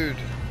this dude?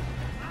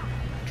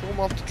 Throw him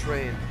off the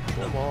train.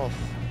 Throw him off.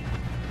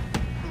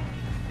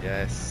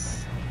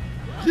 Yes.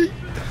 Yeet.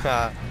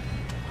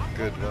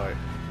 Good, right.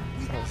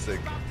 I'm sick.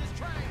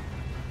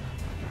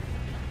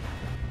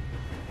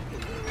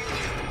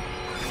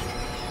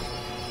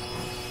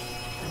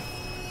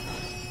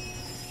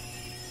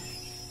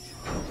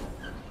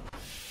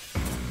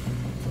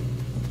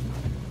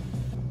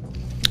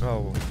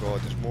 Oh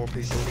god, there's more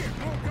people.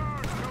 More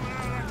cars coming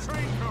out of that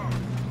train car.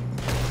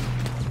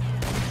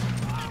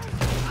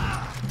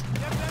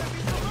 There better be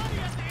some money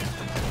at the end of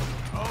this.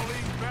 All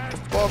these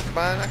bastards. Fuck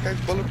man, that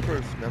guy's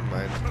bulletproof. Never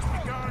mind. Must be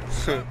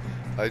guards.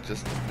 I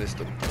just missed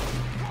him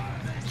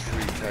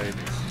 3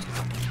 times.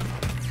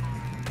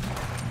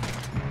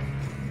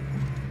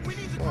 We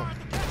need to Fuck. guard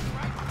the back,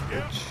 right?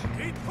 Yeah. Bitch.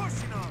 Keep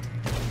pushing on.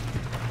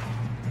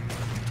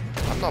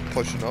 I'm not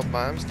pushing up,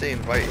 man. I'm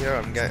staying right here.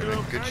 I'm getting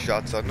good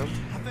shots on them.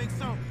 I think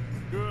so.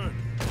 Good.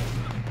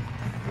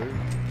 Ooh.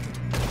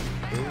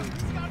 He's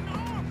got an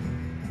arm.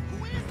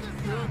 Who is this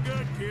guy? Doing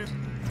good, kid.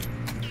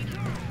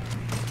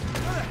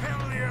 Where the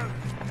hell are the others?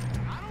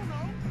 I don't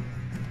know.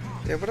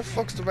 Yeah, where the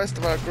fuck's the rest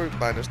of our group,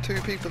 man? There's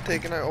 2 people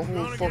taking out a whole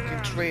Gonna get fucking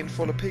out. train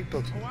full of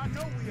people. Oh, I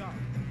know we are.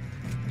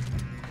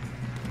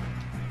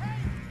 Hey,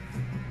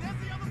 there's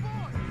the other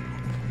boy.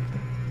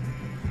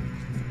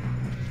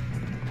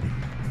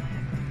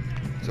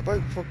 It's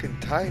about fucking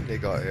time they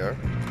got here.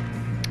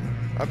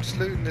 I'm just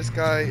looting this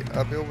guy.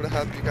 I'll be able to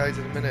help you guys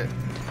in a minute.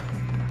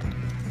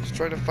 Just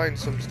trying to find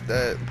some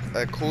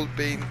cold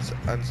beans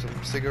and some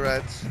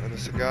cigarettes and a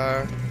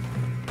cigar.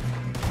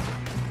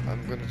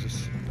 I'm gonna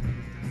just...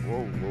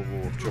 Whoa, whoa,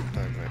 whoa, I've jumped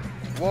down, right.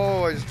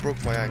 Whoa, I just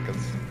broke my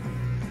ankles.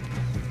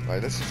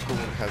 Right, let's just go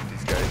and help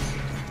these guys.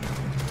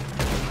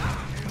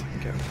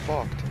 Get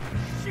fucked.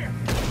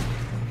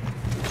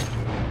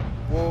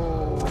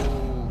 Whoa,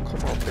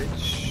 come on,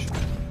 bitch.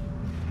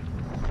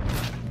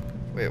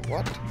 Wait,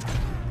 what?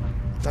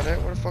 Is that it?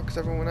 Where the fuck is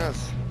everyone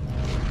else?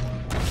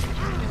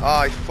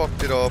 Ah, I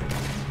fucked it up.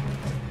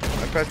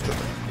 I pressed it.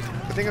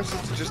 I think I'm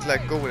supposed to just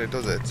let go when it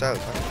does it itself.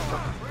 I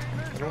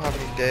don't have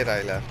any dead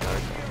eye left now.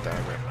 God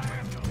damn it.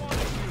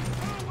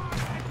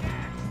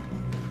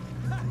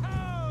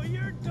 Oh,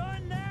 you're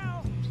done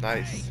now.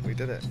 Nice, we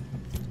did it.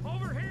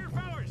 Over here,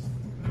 fellas.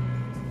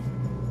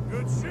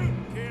 Good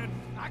shooting, kid.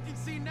 I can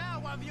see now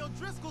why the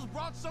O'Driscolls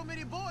brought so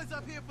many boys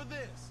up here for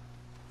this.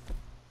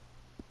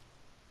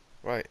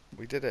 Right,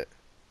 we did it.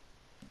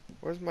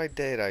 Where's my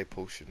dead eye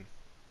potion?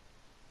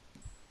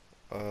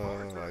 I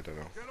don't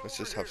know. Let's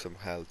just have some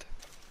health.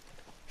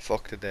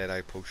 Fuck the dead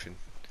eye potion.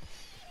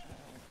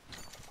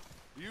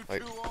 You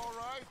Right. two all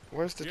right?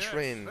 Where's the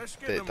train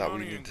that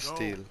we need to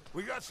steal?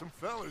 We got some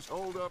fellas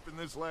holed up in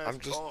this last I'm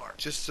car.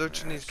 just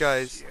searching these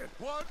guys.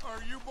 What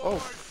are you boys Oh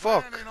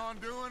fuck! planning on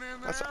doing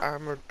in That's an there?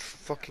 armored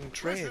fucking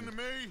train. Listen to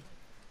me.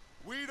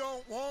 We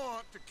don't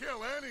want to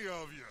kill any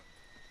of you.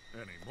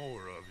 Any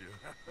more of you.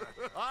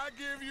 I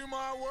give you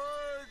my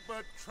word,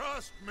 but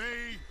trust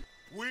me,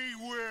 we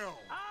will.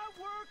 I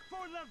work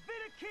for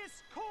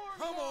Leviticus Corps.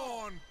 Come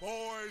on,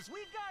 boys.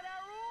 We got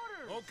our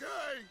orders.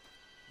 Okay.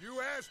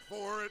 You asked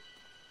for it.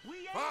 We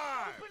ain't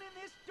 5, opening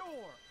this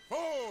door.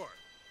 4,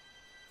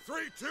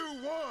 3, 2,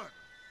 1.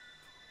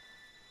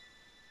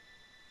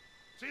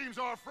 Seems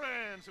our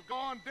friends have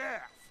gone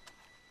deaf.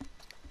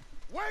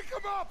 Wake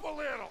them up a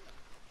little.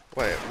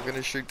 Wait, we're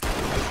gonna shoot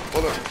this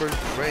bulletproof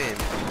train.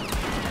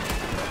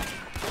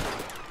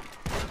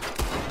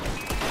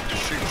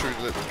 Shoot through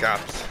the little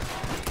gaps.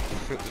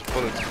 There's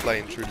bullets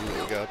flying through the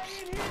little gaps.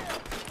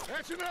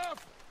 That's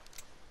enough.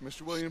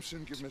 Mr.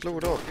 Williamson, give blow Mr.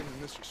 it up. Morgan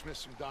and Mr. Smith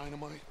some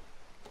dynamite.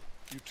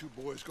 You 2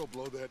 boys go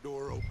blow that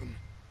door open.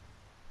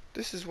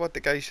 This is what the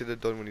guy should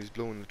have done when he was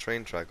blowing the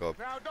train track up.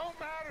 Now, don't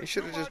matter He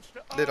should have too just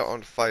much to lit it us.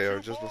 on fire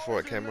You just before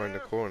it boys came in around the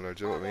there, corner,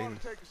 do you know what I want mean?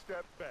 to take a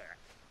step back.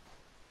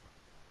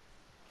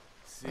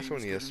 That's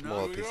only a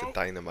small piece of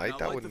dynamite,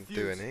 that wouldn't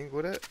do anything,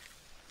 would it?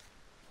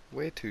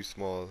 Way too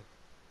small.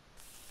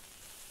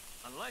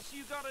 Unless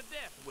you got a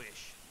death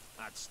wish,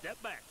 I'd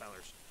step back,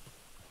 fellers.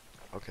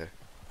 Okay.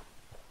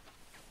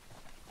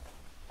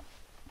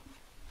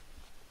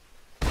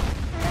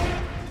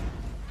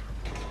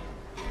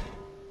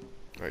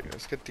 Right,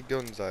 let's get the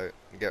guns out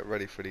and get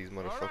ready for these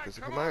motherfuckers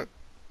to come out.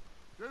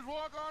 Just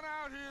walk on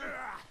out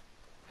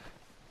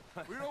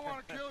here. We don't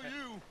want to kill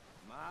you.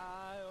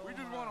 We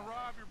just want to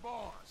rob your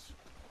boss.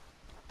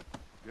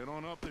 Get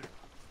on up there.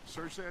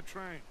 Search that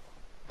train.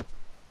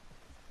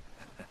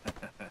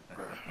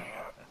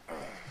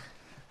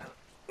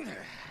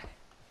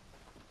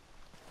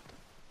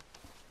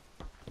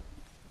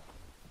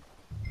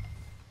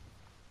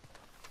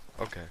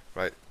 Okay,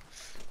 right.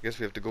 I guess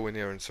we have to go in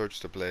here and search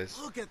the place.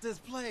 Look at this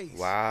place.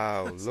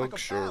 Wow, It's like a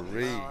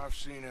luxury. Now I've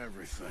seen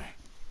everything.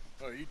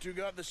 Oh, you two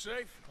got the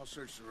safe? I'll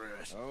search the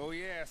rest. Oh,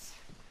 yes.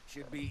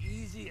 Should be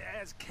easy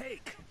as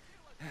cake.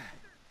 You're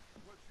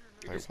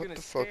Like, just what gonna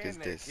the fuck stand is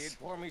there, this? Kid.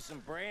 Pour me some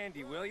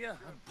brandy, will ya?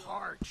 I'm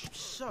parched.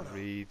 Shut up.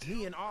 Read.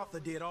 He and Arthur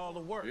did all the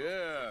work.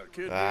 Yeah,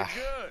 kid Ah,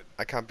 did good.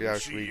 I can't be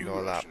arsed See reading you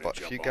all that, rushing to but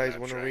if jump you on guys that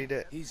want to train. read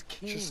it, He's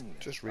keen.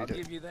 just I'll read it.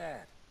 give you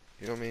that.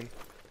 You know what I mean?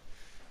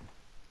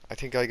 I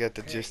think I get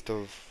the Okay, gist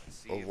of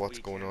see if what's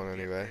we going can on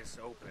get anyway. this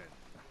open.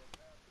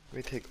 Let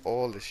me take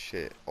all this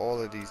shit, all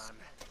of these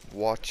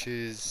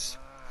watches.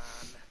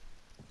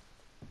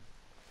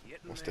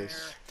 Getting What's there.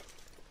 this?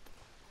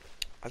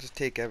 I'll just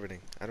take everything.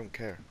 I don't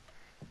care.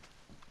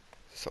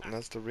 Something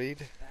else to read?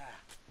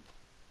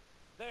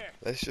 There.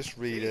 Let's just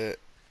read it,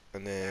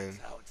 and then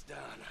That's how it's done.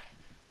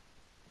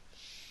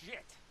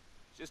 Shit.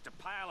 Just a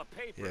pile of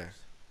papers. yeah.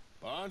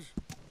 Bonds?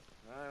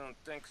 I don't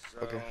think so.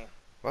 Okay.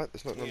 What?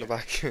 There's nothing on the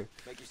Here.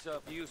 back. Make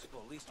yourself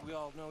useful. At least we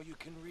all know you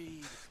can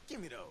read.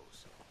 Give me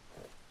those.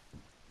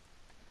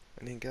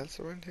 Anything else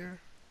around here?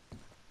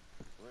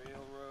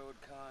 Railroad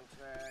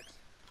contracts,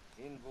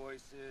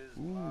 invoices,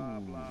 Ooh, blah,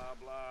 blah,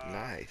 blah.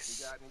 nice.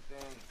 You got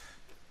anything?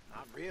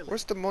 Not really.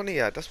 Where's the money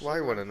at? That's what I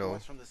Sugar want to know.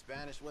 imports from the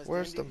Spanish West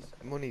Where's the Indies.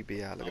 money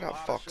be at? Look at A that lot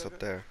of fox sugar. up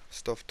there.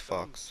 Stuffed Some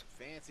fox.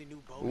 fancy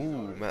new boat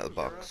Ooh, orders metal from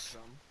Europe, box.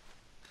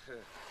 some-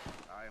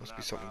 I am Must be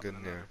not something good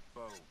robbing in there.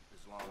 another boat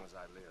as long as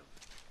I live.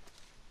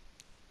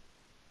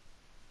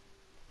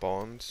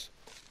 Bonds.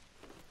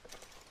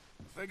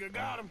 I think I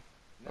got him.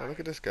 Oh, look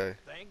at this guy.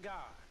 Thank God.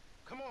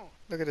 Come on.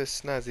 Look at this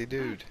snazzy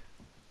dude.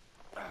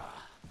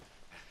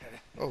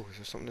 Oh, is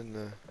there something in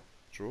the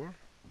drawer?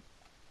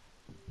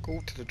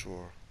 Go to the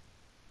drawer.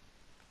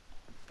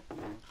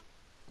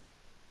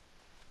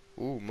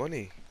 Ooh,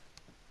 money.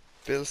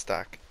 Bill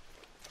stack.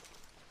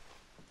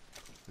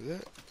 Is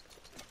it?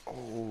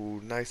 Oh,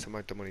 nice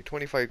amount of money.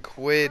 25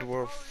 quid.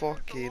 We're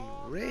fucking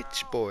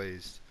rich,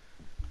 boys.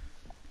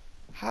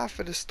 Half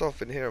of the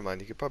stuff in here, man,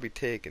 you could probably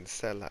take and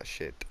sell that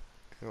shit.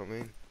 You know what I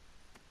mean?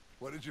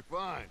 What did you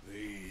find?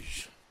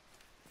 These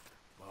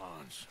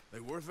bonds. They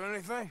worth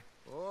anything?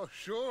 Oh,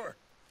 sure.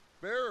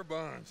 Bearer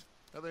bonds.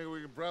 I think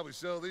we can probably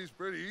sell these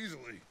pretty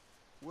easily.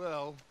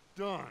 Well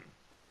done.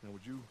 Now,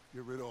 would you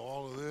get rid of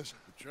all of this?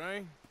 The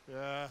train?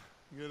 Yeah,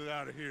 get it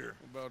out of here.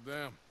 What about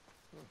them?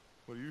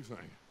 What do you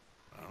think?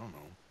 I don't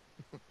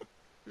know.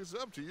 It's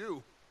up to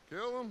you.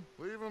 Kill them,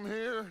 leave them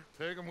here,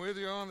 take them with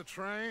you on the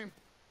train.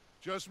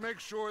 Just make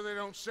sure they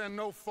don't send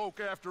no folk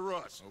after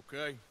us.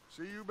 Okay.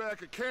 See you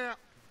back at camp.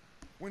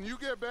 When you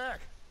get back,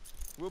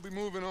 we'll be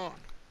moving on.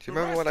 Do you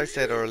remember what I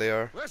said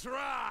earlier? Let's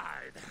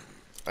ride!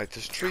 Right,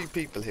 there's 3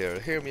 people here.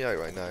 Hear me out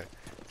right now.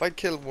 If I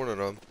kill one of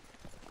them,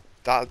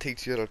 that'll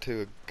teach the other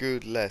 2 a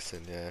good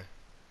lesson, yeah?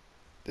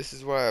 This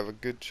is where I have a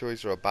good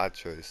choice or a bad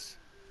choice.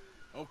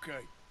 Okay.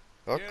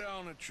 Look, Get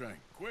on the train.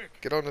 Quick.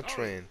 get on the Hurry.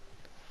 train.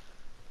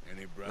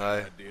 Any bright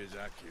Aye. ideas,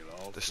 I kill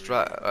all The three.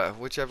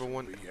 whichever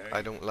one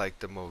I don't like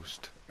the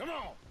most. Come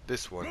on.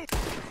 This one.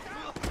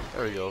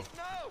 There we go.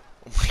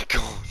 Oh my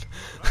god.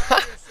 I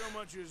hear so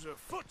much as a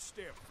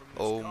footstep from this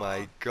Oh car.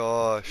 my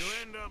gosh.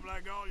 You'll end up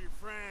like all your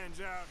friends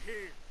out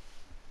here.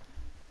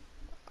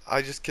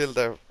 I just killed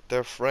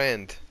their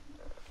friend.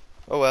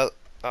 Oh well,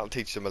 that'll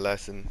teach them a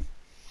lesson.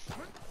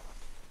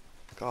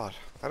 God,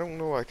 I don't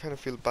know, I kind of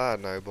feel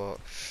bad now, but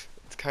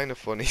it's kind of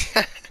funny.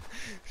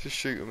 Just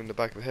shoot him in the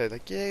back of the head,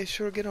 like, yeah,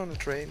 sure, get on the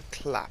train,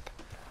 clap.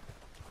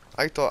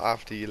 I thought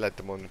after you let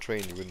them on the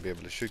train you wouldn't be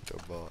able to shoot them,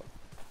 but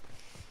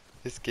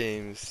this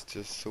game's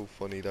just so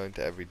funny down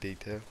to every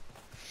detail.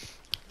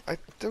 I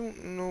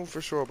don't know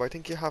for sure, but I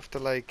think you have to,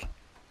 like,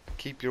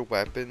 keep your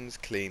weapons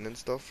clean and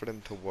stuff for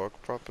them to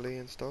work properly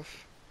and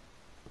stuff.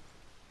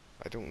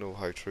 I don't know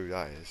how true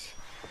that is,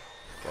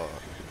 but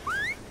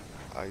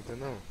I don't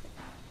know.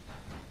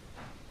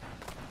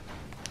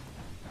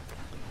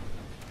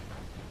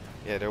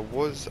 Yeah, there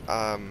was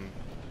a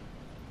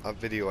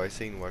video I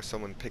seen where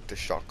someone picked a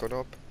shotgun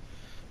up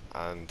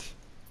and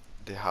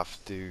they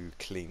have to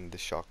clean the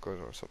shotgun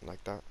or something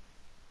like that.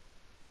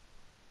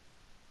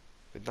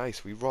 But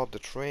nice, we robbed a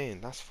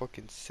train. That's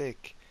fucking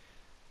sick.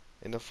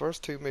 In the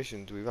first 2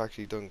 missions, we've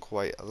actually done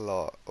quite a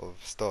lot of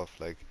stuff.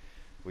 Like,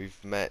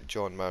 we've met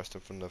John Marston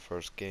from the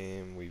first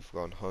game. We've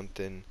gone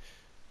hunting.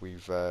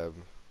 We've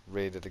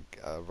raided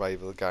a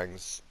rival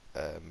gang's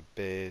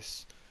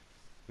base.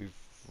 We've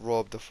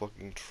robbed a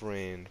fucking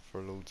train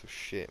for loads of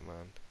shit,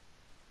 man.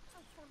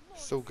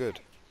 So good.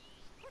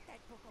 Put that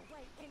book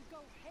away and go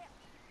help.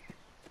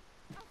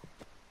 Oh,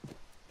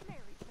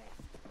 Mary Beth.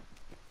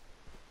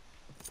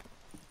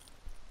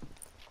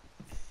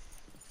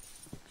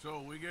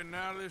 So, we getting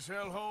out of this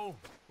hellhole?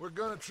 We're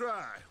gonna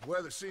try.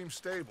 Weather seems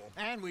stable.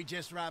 And we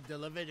just robbed the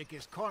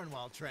Leviticus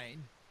Cornwall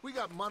train. We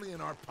got money in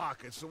our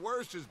pockets. The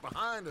worst is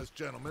behind us,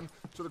 gentlemen.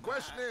 So the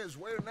question is,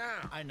 where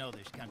now? I know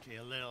this country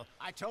a little.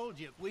 I told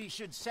you, we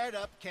should set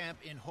up camp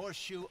in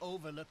Horseshoe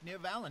Overlook near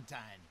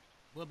Valentine.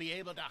 We'll be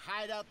able to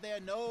hide out there,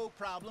 no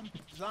problem,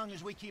 as long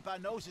as we keep our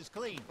noses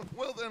clean.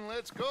 Well, then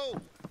let's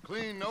go.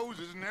 Clean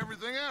noses and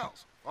everything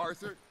else.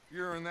 Arthur,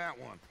 you're in that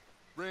one.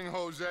 Bring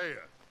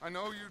Hosea. I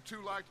know you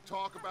two like to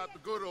talk about the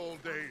good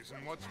old days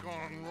and what's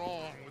gone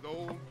wrong with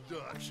old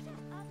Dutch.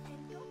 Up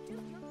and go do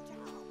your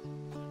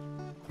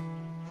job.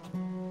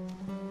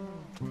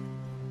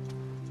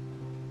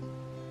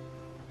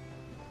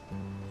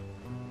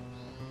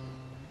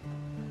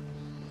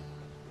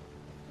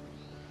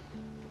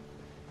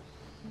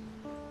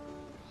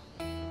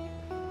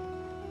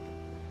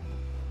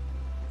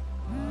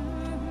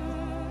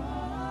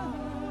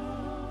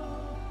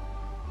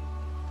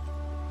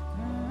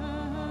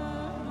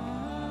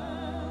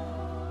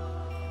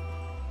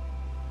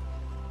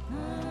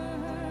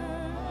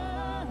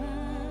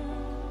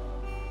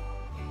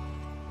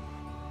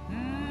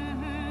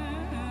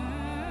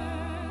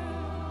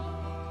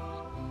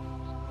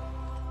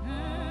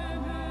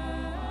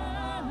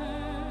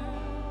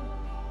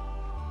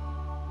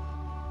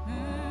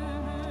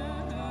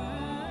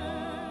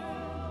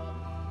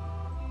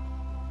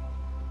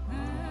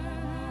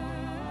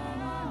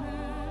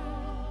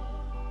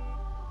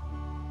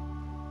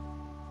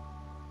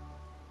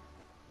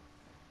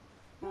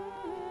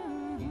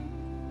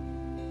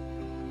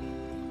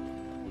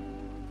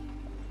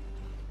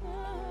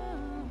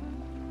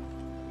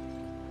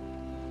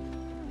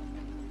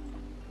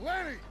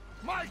 Lenny!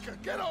 Micah,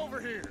 get over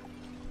here!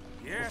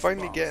 We're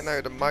finally getting out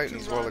of the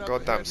mountains while the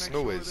goddamn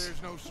snow is.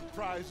 There's no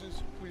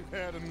surprises. We've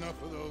had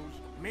enough of those.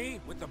 Me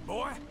with the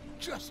boy?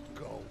 Just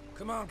go.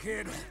 Come on,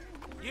 kid.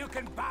 You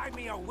can buy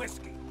me a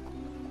whiskey.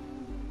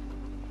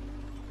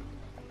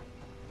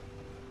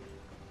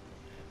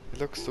 It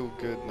looks so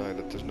good now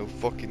that there's no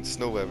fucking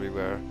snow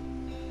everywhere.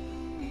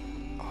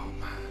 Oh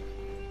man.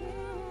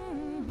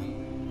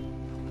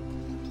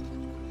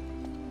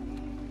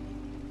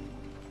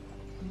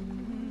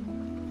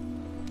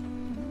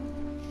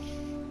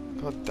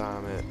 God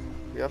damn it.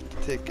 We have to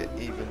take an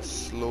even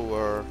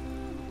slower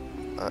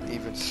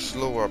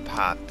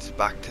path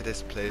back to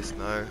this place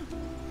now.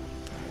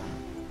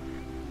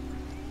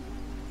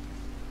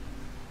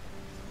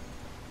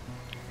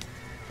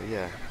 But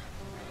yeah.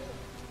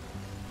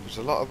 There's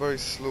a lot of very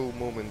slow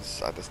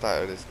moments at the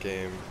start of this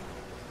game.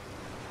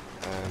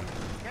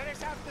 Get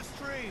us out the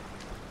stream.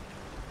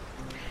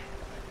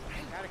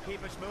 Gotta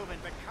keep us moving,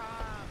 but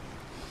calm.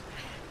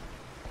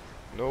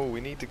 No,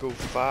 we need to go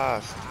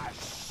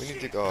fast. We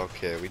need to go.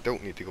 Okay, we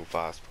don't need to go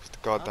fast because the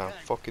goddamn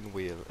fucking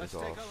wheel is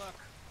off.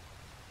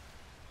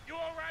 You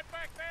all right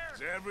back there?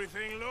 Does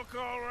everything look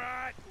all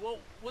right? Well,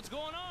 what's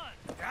going on?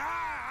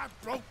 Ah, I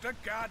broke the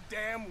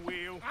goddamn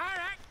wheel. All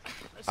right.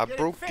 I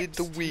broke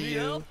the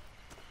wheel.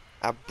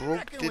 I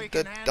broke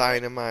the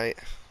dynamite.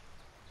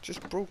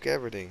 Just broke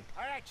everything.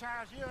 All right,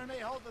 Charles, you and me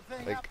hold the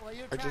thing Like, up while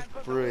you I try just and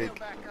put the wheel break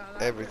back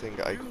on. everything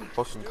that I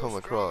fucking come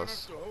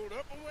across. To hold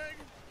up a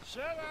wagon?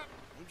 Shut up.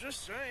 I'm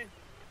just saying.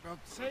 Don't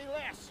say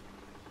less.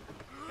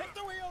 Pick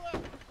the wheel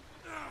up.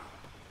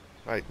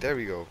 Right, there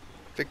we go.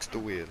 Fix the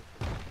wheel.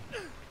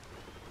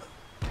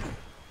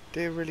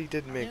 They really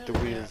did make the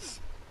wheels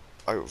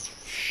out of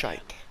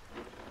shite.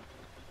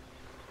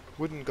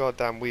 Wooden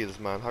goddamn wheels,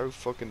 man. How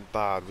fucking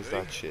bad was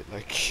that shit?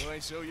 Like, You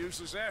ain't so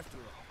useless after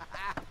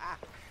all.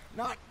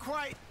 Not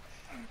quite.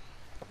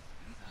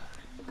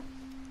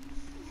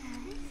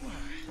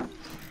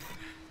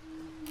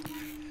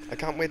 I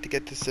can't wait to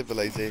get to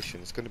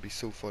civilization. It's gonna be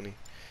so funny.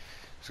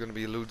 There's gonna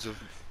be loads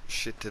of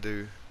shit to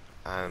do,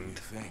 and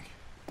Think.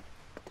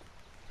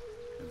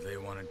 If they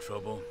wanted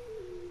trouble,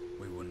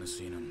 we wouldn't have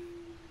seen them.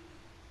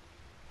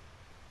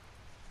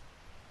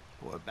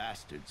 Poor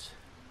bastards.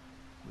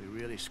 We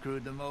really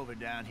screwed them over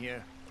down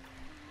here.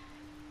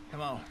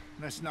 Come on,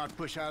 let's not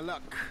push our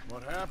luck.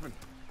 What happened?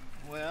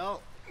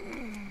 Well,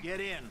 get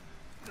in.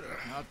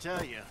 I'll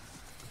tell you.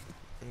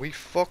 we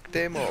fucked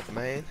them up,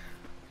 man.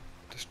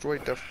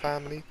 Destroyed their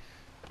family.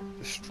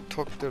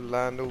 Took their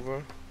land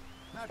over.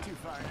 Not too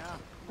far now.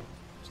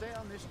 Stay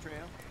on this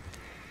trail.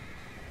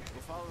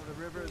 We'll follow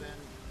the river, then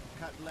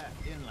cut left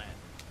inland.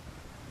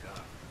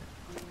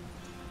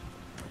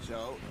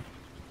 So,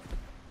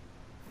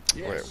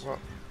 yes, Wait, what?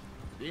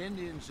 the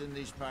Indians in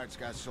these parts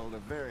got sold a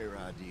very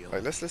raw deal.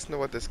 Right, let's listen to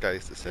what this guy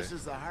has to say. This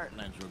is the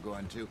heartlands we're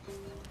going to.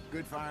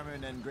 Good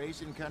farming and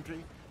grazing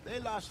country. They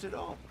lost it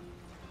all.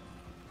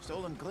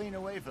 Stolen clean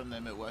away from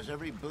them it was,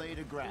 every blade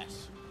of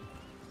grass.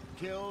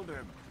 Killed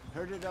or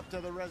herded up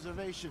to the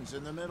reservations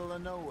in the middle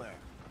of nowhere.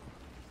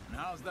 And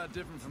how's that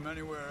different from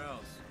anywhere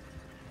else?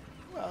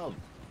 Well,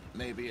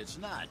 maybe it's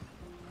not.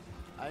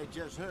 I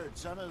just heard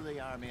some of the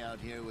army out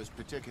here was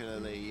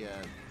particularly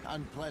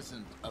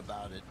unpleasant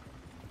about it.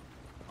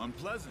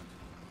 Unpleasant?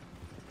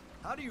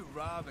 How do you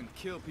rob and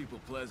kill people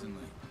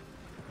pleasantly?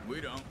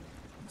 We don't,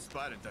 in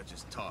spite of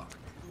Dutch's talk.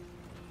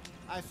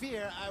 I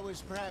fear I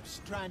was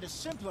perhaps trying to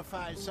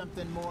simplify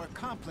something more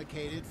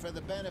complicated for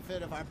the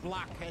benefit of our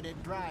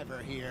block-headed driver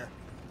here.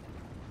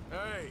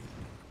 Hey,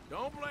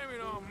 don't blame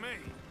it on me.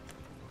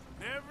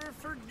 Never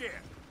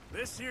forget,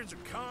 this here's a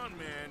con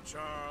man,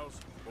 Charles,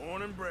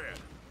 born and bred.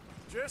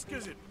 Just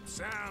 'cause it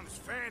sounds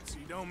fancy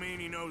don't mean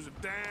he knows a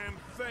damn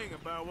thing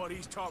about what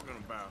he's talking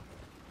about.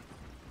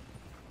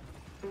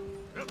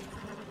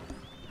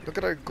 Look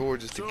at how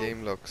gorgeous the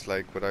game looks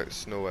like without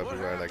snow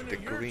everywhere, like the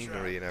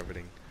greenery and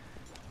everything.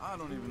 I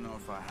don't even know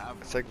if I have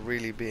one. It's like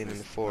really being in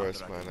the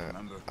forest,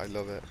 man. I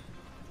love it.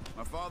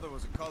 My father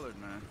was a colored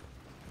man.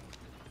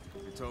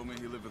 He told me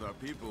he lived with our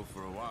people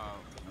for a while.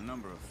 A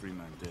number of free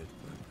men did,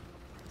 but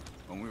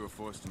when we were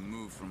forced to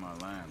move from our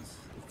lands,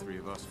 the three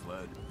of us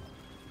fled.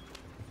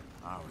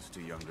 I was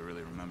too young to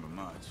really remember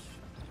much.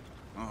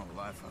 My whole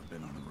life I've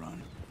been on the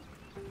run.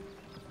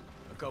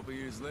 A couple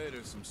years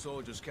later, some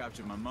soldiers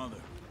captured my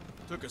mother.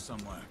 Took her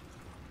somewhere.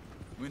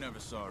 We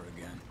never saw her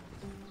again.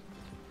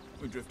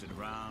 We drifted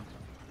around.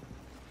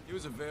 He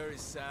was a very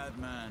sad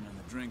man, and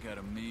the drink had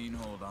a mean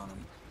hold on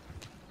him.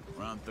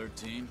 Around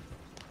 13,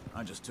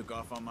 I just took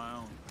off on my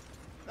own.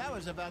 That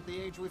was about the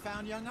age we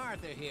found young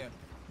Arthur here.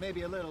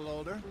 Maybe a little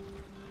older.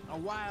 A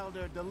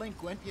wilder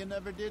delinquent you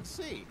never did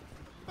see.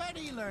 But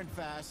he learned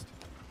fast.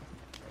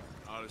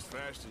 Not as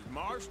fast as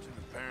Marston,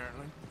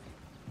 apparently.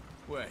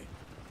 Wait,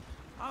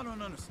 I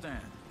don't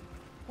understand.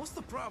 What's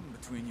the problem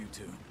between you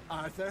two?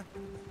 Arthur?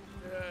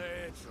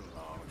 It's a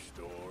long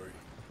story.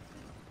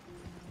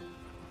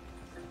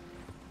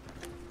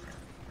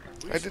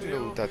 I didn't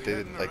know that they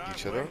didn't like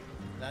each other.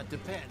 That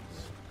depends.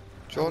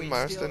 John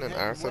Marston and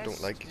Arthur don't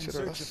like each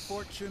other. I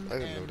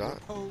didn't know that.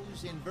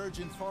 Repose in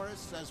virgin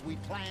forests as we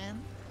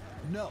planned?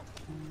 No.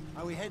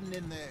 Are we heading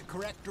in the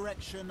correct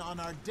direction on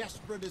our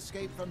desperate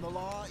escape from the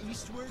law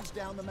eastwards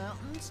down the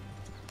mountains?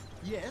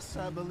 Yes,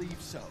 I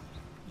believe so.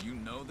 You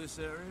know this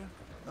area?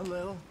 A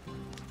little.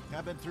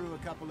 I've been through a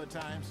couple of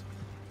times.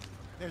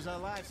 There's a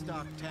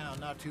livestock town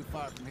not too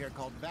far from here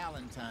called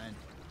Valentine.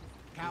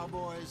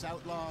 Cowboys,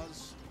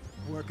 outlaws,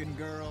 working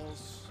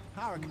girls,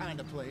 our kind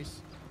of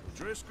place.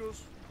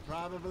 Driscolls?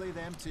 Probably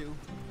them too.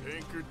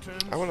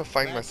 Pinkertons? I want to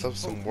find myself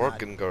some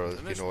working girls,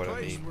 if you know what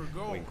I mean.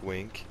 Wink,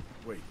 wink.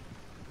 Wait,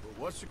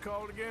 what's it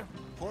called again?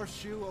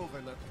 Horseshoe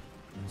Overlook.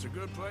 It's a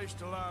good place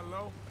to lie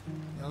low?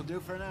 It'll do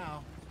for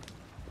now.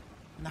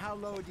 And how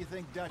low do you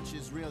think Dutch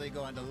is really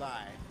going to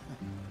lie?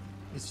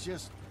 It's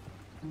just,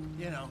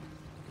 you know,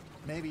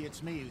 maybe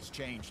it's me who's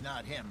changed,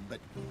 not him, but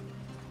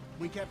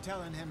we kept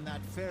telling him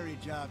that ferry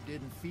job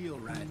didn't feel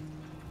right.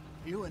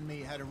 You and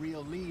me had a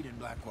real lead in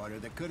Blackwater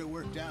that could have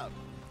worked out.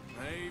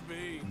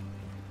 Maybe.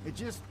 It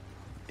just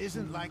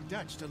isn't like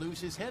Dutch to lose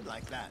his head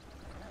like that.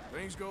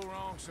 Things go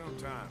wrong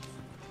sometimes.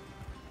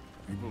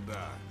 People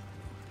die.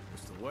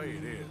 It's the way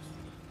it is.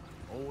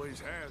 Always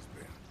has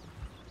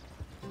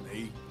been.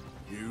 Me,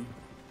 you,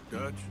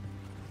 Dutch.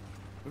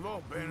 We've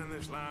all been in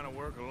this line of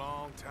work a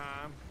long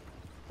time.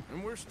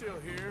 And we're still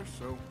here,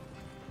 so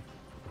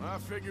I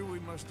figure we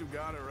must have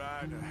got it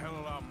right a hell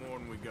of a lot more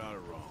than we got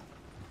it wrong.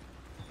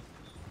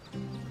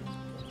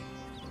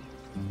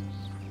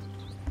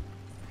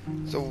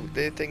 So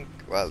they think,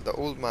 well, the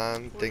old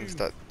man thinks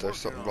that there's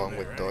something wrong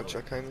with Dutch,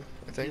 I think.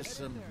 Just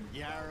some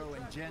yarrow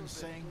and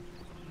ginseng.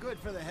 Good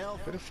for the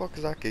health. Who the fuck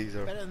is that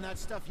geezer? Better than that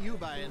stuff you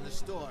buy in the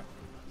store.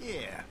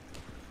 Yeah,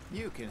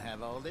 you can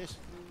have all this.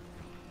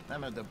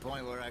 I'm at the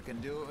point where I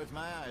can do it with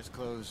my eyes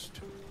closed.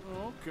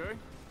 Okay,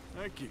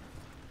 thank you.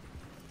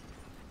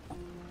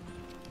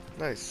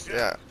 Nice,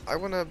 yeah. I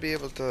want to be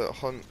able to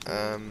hunt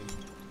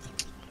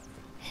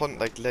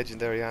like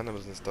legendary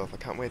animals and stuff. I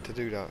can't wait to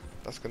do that.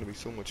 That's going to be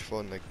so much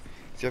fun. Like,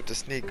 so you have to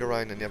sneak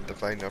around and you have to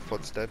find our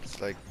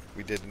footsteps like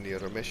we did in the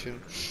other mission,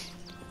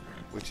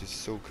 which is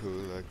so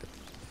cool. Like,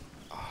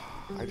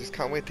 I just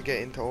can't wait to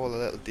get into all the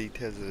little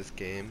details of this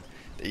game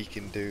that you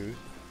can do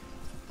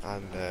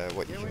and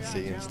what you can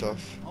see and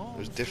stuff.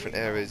 There's different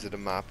areas of the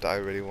map that I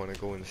really want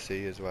to go and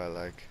see as well.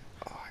 Like,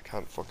 I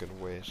can't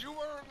fucking wait. You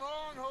weren't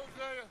wrong,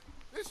 Hosea.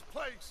 This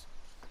place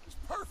is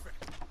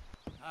perfect.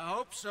 I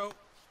hope so.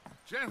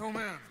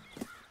 Gentlemen,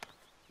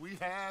 we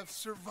have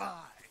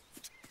survived.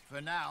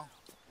 For now.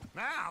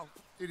 Now,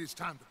 it is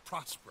time to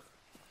prosper.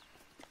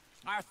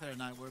 Arthur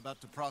and I were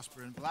about to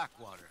prosper in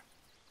Blackwater.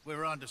 We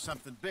were onto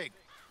something big.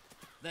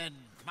 Then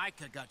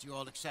Micah got you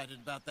all excited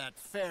about that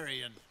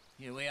ferry, and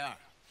here we are.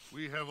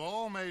 We have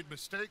all made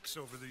mistakes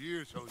over the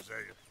years,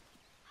 Hosea.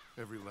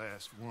 Every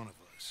last one of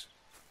us.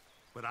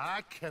 But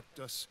I kept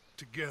us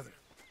together.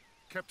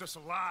 Kept us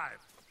alive.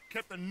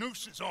 Kept the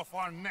nooses off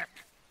our neck.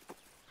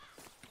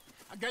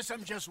 I guess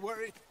I'm just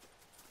worried.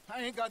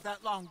 I ain't got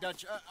that long,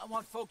 Dutch. I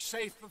want folks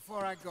safe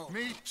before I go.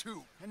 Me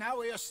too. And now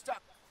we are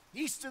stuck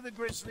east of the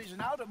Grizzlies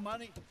and out of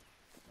money.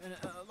 And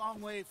a long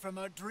way from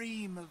our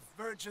dream of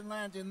virgin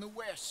land in the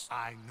west.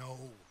 I know,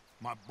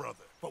 my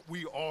brother. But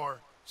we are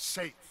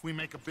safe. We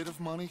make a bit of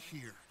money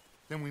here.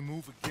 Then we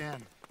move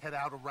again. Head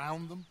out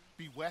around them.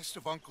 Be west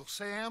of Uncle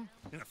Sam.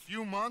 In a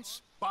few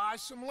months, buy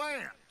some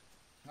land.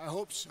 I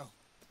hope so.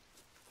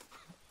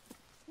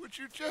 Would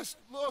you just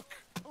look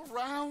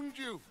around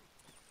you?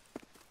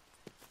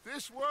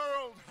 This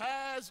world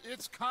has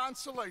its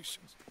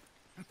consolations.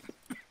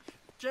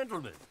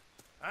 Gentlemen,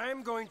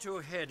 I'm going to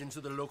head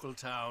into the local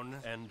town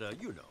and,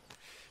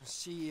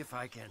 see if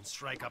I can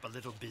strike up a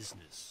little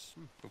business.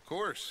 Of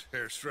course,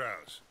 Herr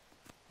Strauss.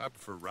 I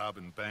prefer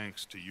robbing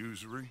banks to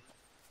usury.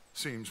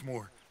 Seems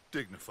more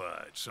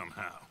dignified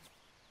somehow.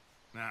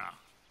 Now,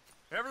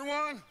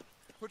 everyone,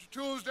 put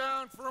your tools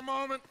down for a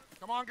moment.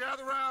 Come on,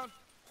 gather round.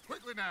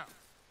 Quickly now.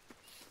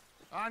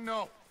 I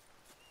know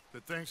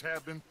that things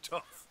have been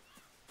tough,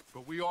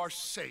 but we are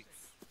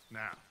safe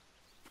now,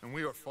 and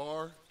we are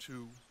far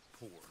too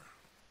poor.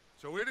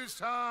 So it is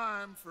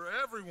time for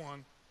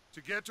everyone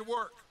to get to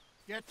work.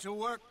 Get to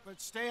work, but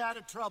stay out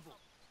of trouble.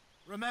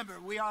 Remember,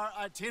 we are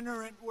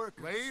itinerant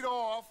workers. Laid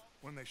off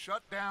when they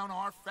shut down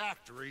our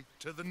factory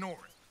to the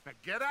north. Now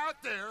get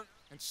out there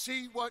and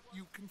see what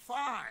you can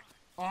find.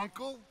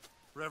 Uncle,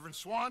 Reverend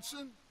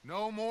Swanson,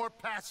 no more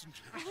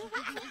passengers.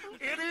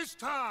 It is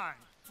time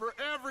for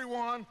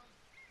everyone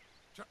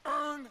to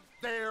earn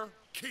their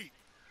keep.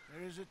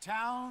 There is a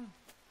town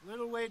a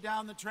little way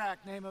down the track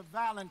named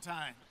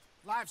Valentine.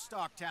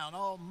 Livestock town,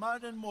 all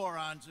mud and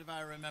morons, if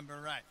I remember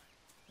right.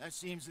 That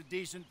seems a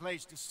decent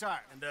place to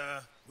start. And,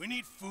 we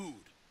need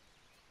food.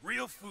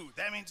 Real food.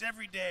 That means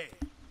every day.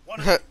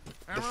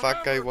 The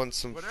fat guy wants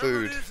some food.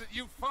 Whatever it is that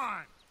you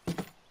find,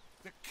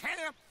 the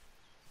camp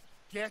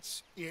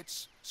gets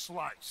its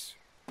slice.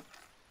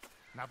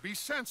 Now be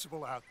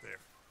sensible out there.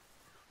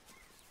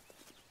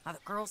 Now the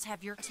girls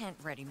have your tent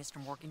ready, Mr.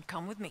 Morgan.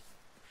 Come with me.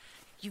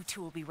 You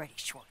two will be ready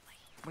shortly.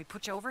 We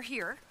put you over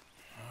here.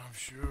 I'm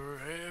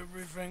sure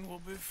everything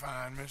will be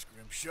fine, Miss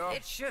Grimshaw.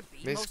 It should be.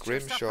 Miss Most of your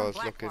stuff Grimshaw's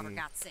from Blackwater looking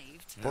got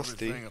saved.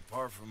 Everything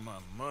apart from my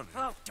money.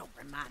 Oh, don't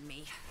remind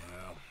me.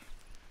 Well,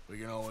 we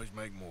can always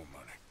make more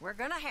money. We're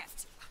gonna have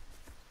to.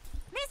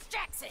 Miss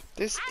Jackson!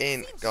 This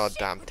ain't a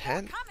goddamn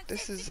tent.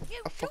 This is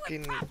a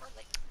fucking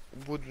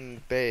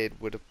wooden bed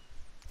with a...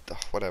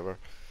 whatever.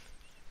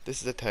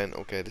 This is a tent,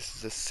 okay. This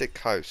is a sick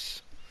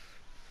house.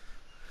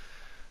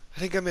 I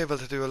think I'm able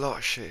to do a lot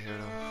of shit here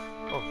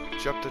now. Oh,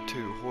 chapter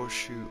 2,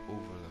 Horseshoe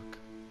Overlook.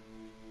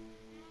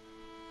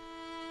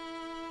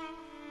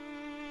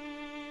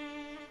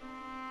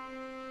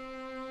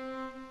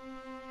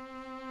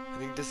 I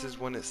think this is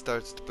when it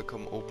starts to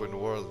become open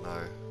world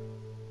now.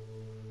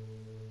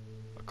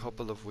 A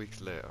couple of weeks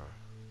later.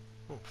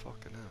 Oh,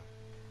 fucking hell.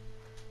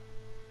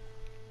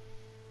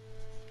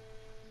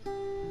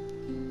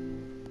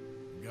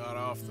 Got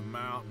off the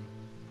mountain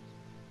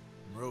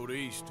and rode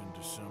east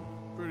into some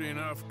pretty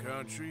enough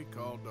country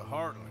called the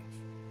Heartlands.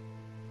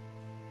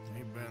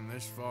 Ain't been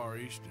this far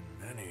east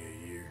in many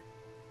a year.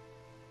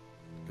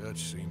 Dutch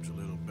seems a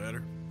little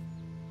better.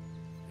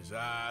 His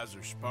eyes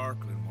are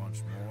sparkling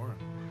once more,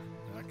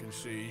 and I can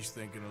see he's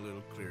thinking a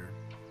little clearer.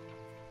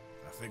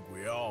 I think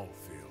we all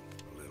feel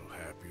a little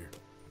happier,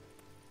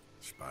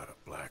 in spite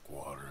of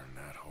Blackwater and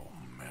that whole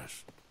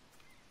mess.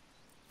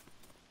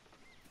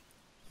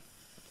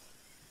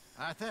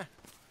 Arthur?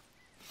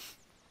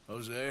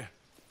 Jose?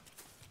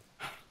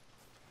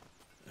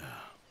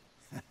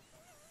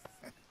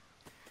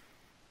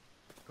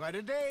 Quite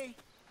a day.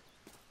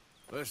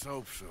 Let's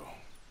hope so.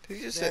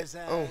 Did you say?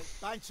 Oh,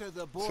 so like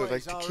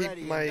to keep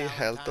my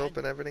health up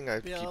and everything, I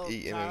have to keep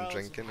eating and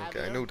drinking.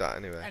 Okay, I know that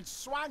anyway. And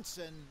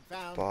Swanson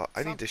found but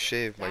I need to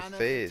shave my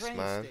face,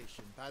 man.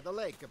 By the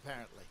lake,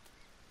 apparently.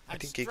 I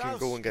think you can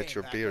go and get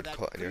your beard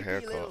cut and your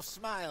hair little cut.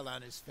 Smile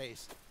on his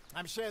face.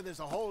 I'm sure there's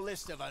a whole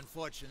list of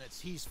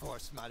unfortunates he's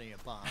forced money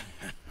upon.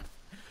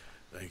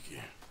 Thank you.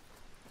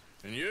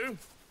 And you?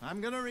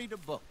 I'm gonna read a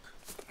book.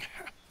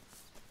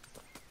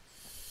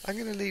 I'm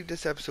gonna leave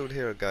this episode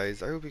here,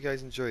 guys. I hope you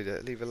guys enjoyed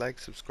it. Leave a like,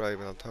 subscribe,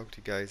 and I'll talk to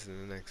you guys in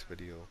the next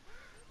video.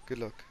 Good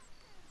luck.